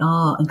that we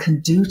are and can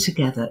do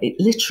together. It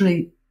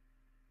literally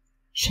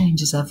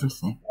changes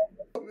everything.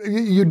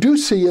 You do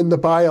see in the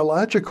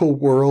biological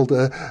world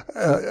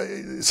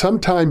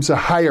sometimes a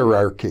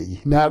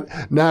hierarchy,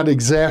 not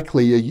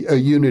exactly a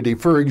unity.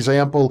 For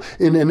example,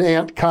 in an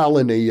ant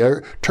colony,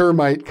 a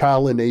termite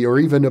colony, or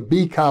even a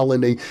bee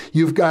colony,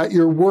 you've got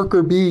your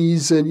worker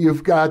bees and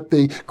you've got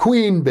the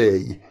queen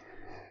bee.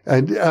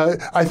 And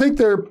I think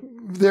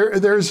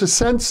there's a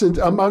sense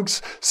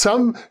amongst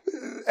some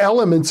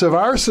elements of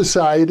our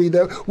society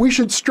that we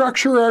should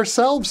structure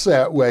ourselves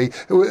that way,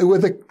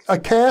 with a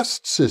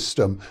caste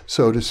system,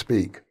 so to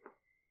speak.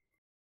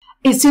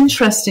 It's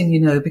interesting,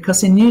 you know,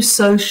 because in new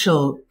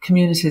social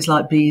communities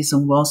like bees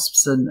and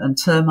wasps and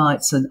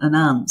termites and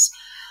ants,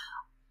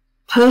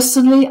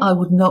 personally, I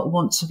would not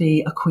want to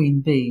be a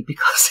queen bee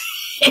because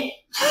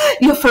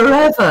you're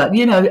forever,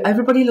 you know,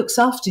 everybody looks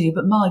after you,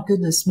 but my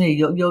goodness me,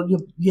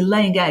 you're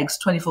laying eggs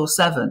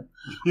 24/7.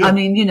 Yeah. I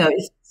mean, you know,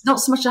 it's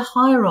not so much a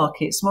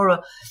hierarchy. It's more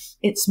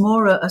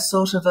a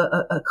sort of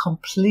a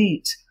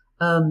complete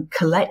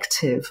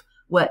collective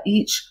where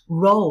each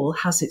role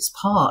has its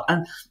part.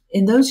 And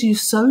in those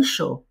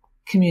eusocial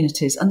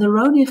communities, and there are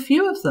only a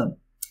few of them,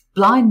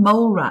 blind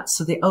mole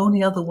rats are the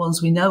only other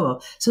ones we know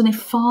of. There's only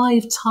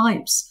 5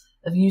 types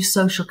of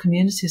eusocial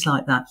communities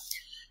like that.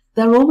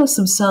 They're almost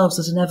themselves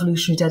at an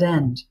evolutionary dead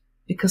end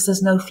because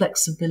there's no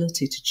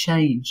flexibility to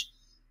change.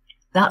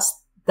 That's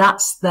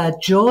their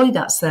joy,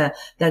 that's their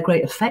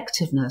great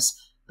effectiveness,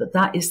 but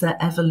that is their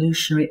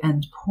evolutionary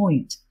end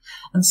point.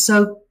 And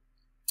so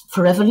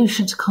for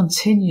evolution to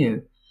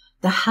continue,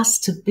 there has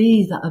to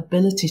be that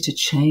ability to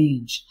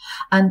change.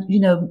 And, you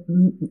know,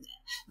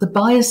 the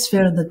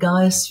biosphere and the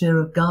Gaia-sphere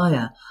of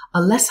Gaia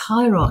are less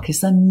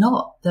hierarchies.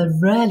 They're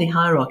rarely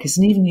hierarchies,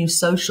 and even new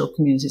social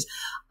communities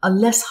are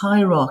less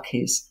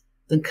hierarchies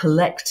than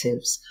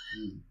collectives.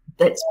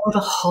 It's more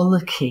of a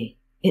holoky.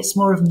 It's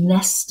more of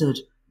nested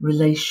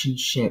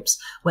relationships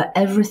where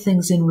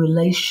everything's in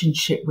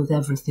relationship with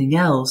everything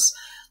else.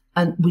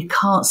 And we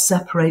can't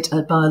separate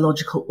a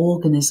biological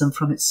organism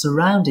from its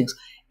surroundings.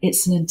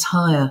 It's an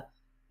entire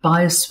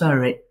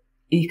biospheric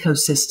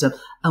ecosystem.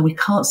 And we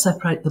can't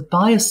separate the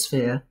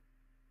biosphere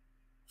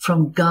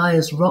from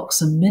Gaia's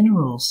rocks and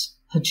minerals,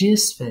 her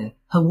geosphere,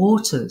 her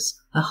waters,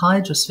 her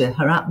hydrosphere,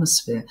 her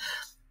atmosphere.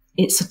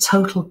 It's a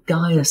total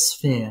Gaia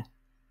sphere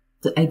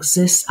that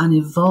exists and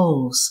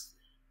evolves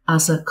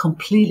as a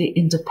completely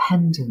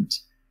independent,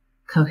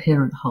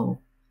 coherent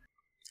whole.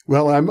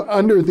 Well, I'm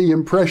under the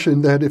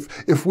impression that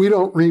if we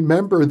don't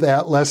remember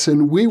that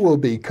lesson, we will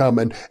become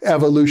an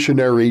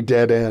evolutionary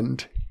dead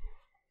end.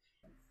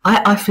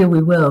 I feel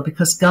we will,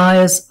 because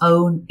Gaia's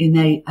own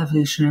innate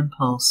evolutionary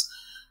impulse,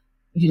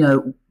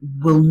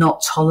 will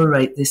not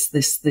tolerate this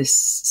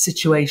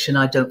situation.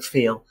 I don't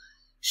feel,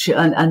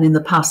 and in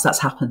the past that's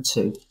happened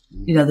too.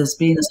 There's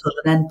been a sort of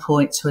an end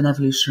point to an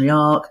evolutionary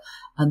arc,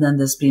 and then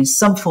there's been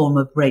some form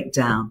of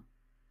breakdown,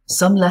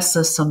 some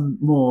lesser, some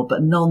more,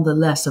 but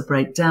nonetheless a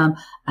breakdown.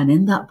 And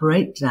in that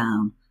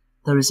breakdown,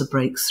 there is a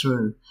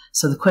breakthrough.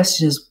 So the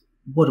question is,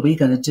 what are we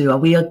going to do? Are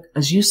we,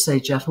 as you say,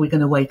 Jeff, are we going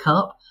to wake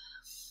up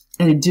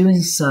and in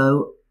doing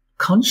so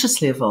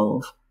consciously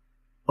evolve,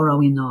 or are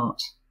we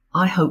not?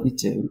 I hope we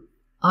do.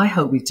 I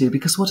hope we do,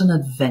 because what an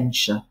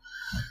adventure.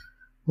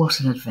 What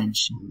an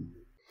adventure.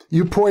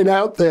 You point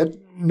out that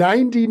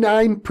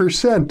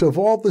 99% of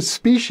all the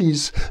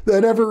species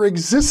that ever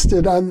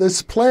existed on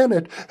this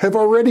planet have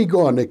already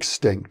gone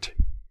extinct.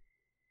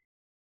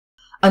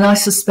 And I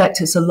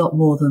suspect it's a lot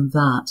more than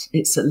that.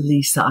 It's at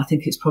least that. I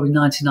think it's probably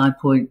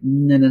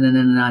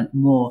 99.999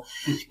 more.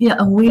 Yeah,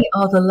 and we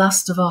are the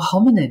last of our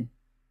hominin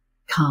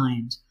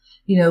kind.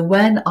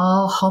 When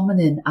our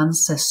hominin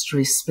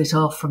ancestry split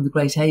off from the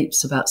great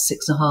apes about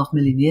 6.5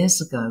 million years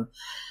ago,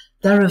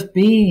 there have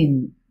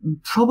been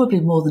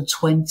probably more than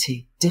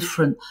 20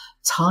 different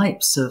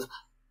types of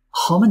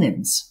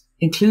hominins,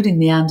 including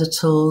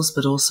Neanderthals,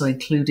 but also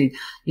including,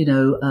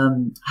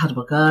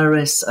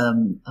 Hadrosaurus,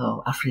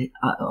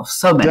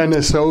 so many.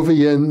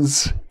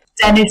 Denisovians,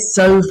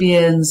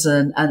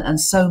 and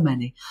so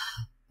many.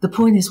 The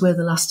point is, we're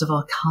the last of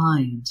our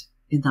kind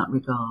in that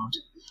regard.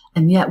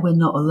 And yet we're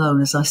not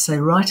alone. As I say,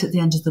 right at the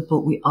end of the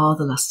book, we are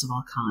the last of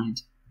our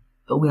kind.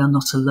 But we are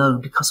not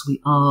alone, because we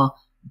are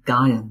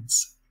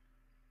Gaians.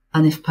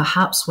 And if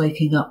perhaps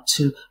waking up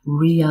to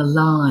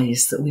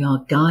realize that we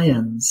are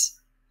Gaians,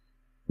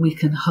 we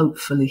can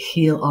hopefully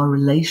heal our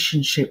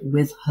relationship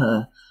with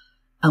her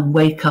and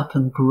wake up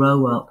and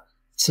grow up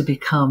to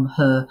become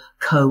her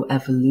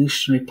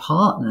co-evolutionary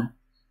partner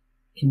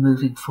in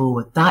moving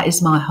forward. That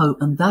is my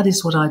hope, and that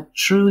is what I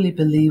truly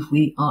believe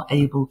we are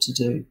able to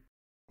do.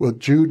 Well,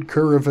 Jude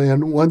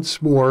Currivan, once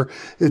more,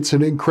 it's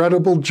an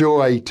incredible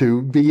joy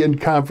to be in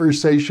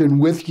conversation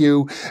with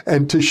you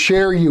and to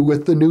share you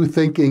with the New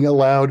Thinking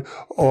Aloud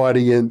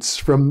audience.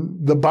 From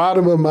the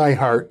bottom of my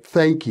heart,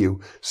 thank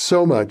you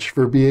so much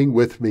for being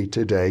with me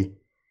today.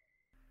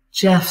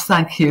 Jeff,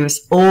 thank you. As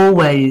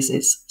always,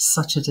 it's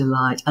such a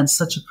delight and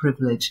such a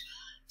privilege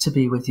to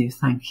be with you.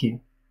 Thank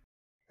you.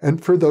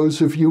 And for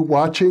those of you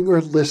watching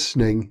or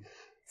listening,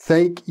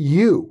 thank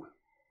you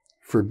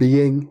for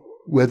being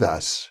with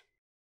us.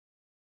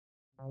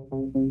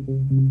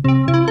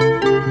 Thank you.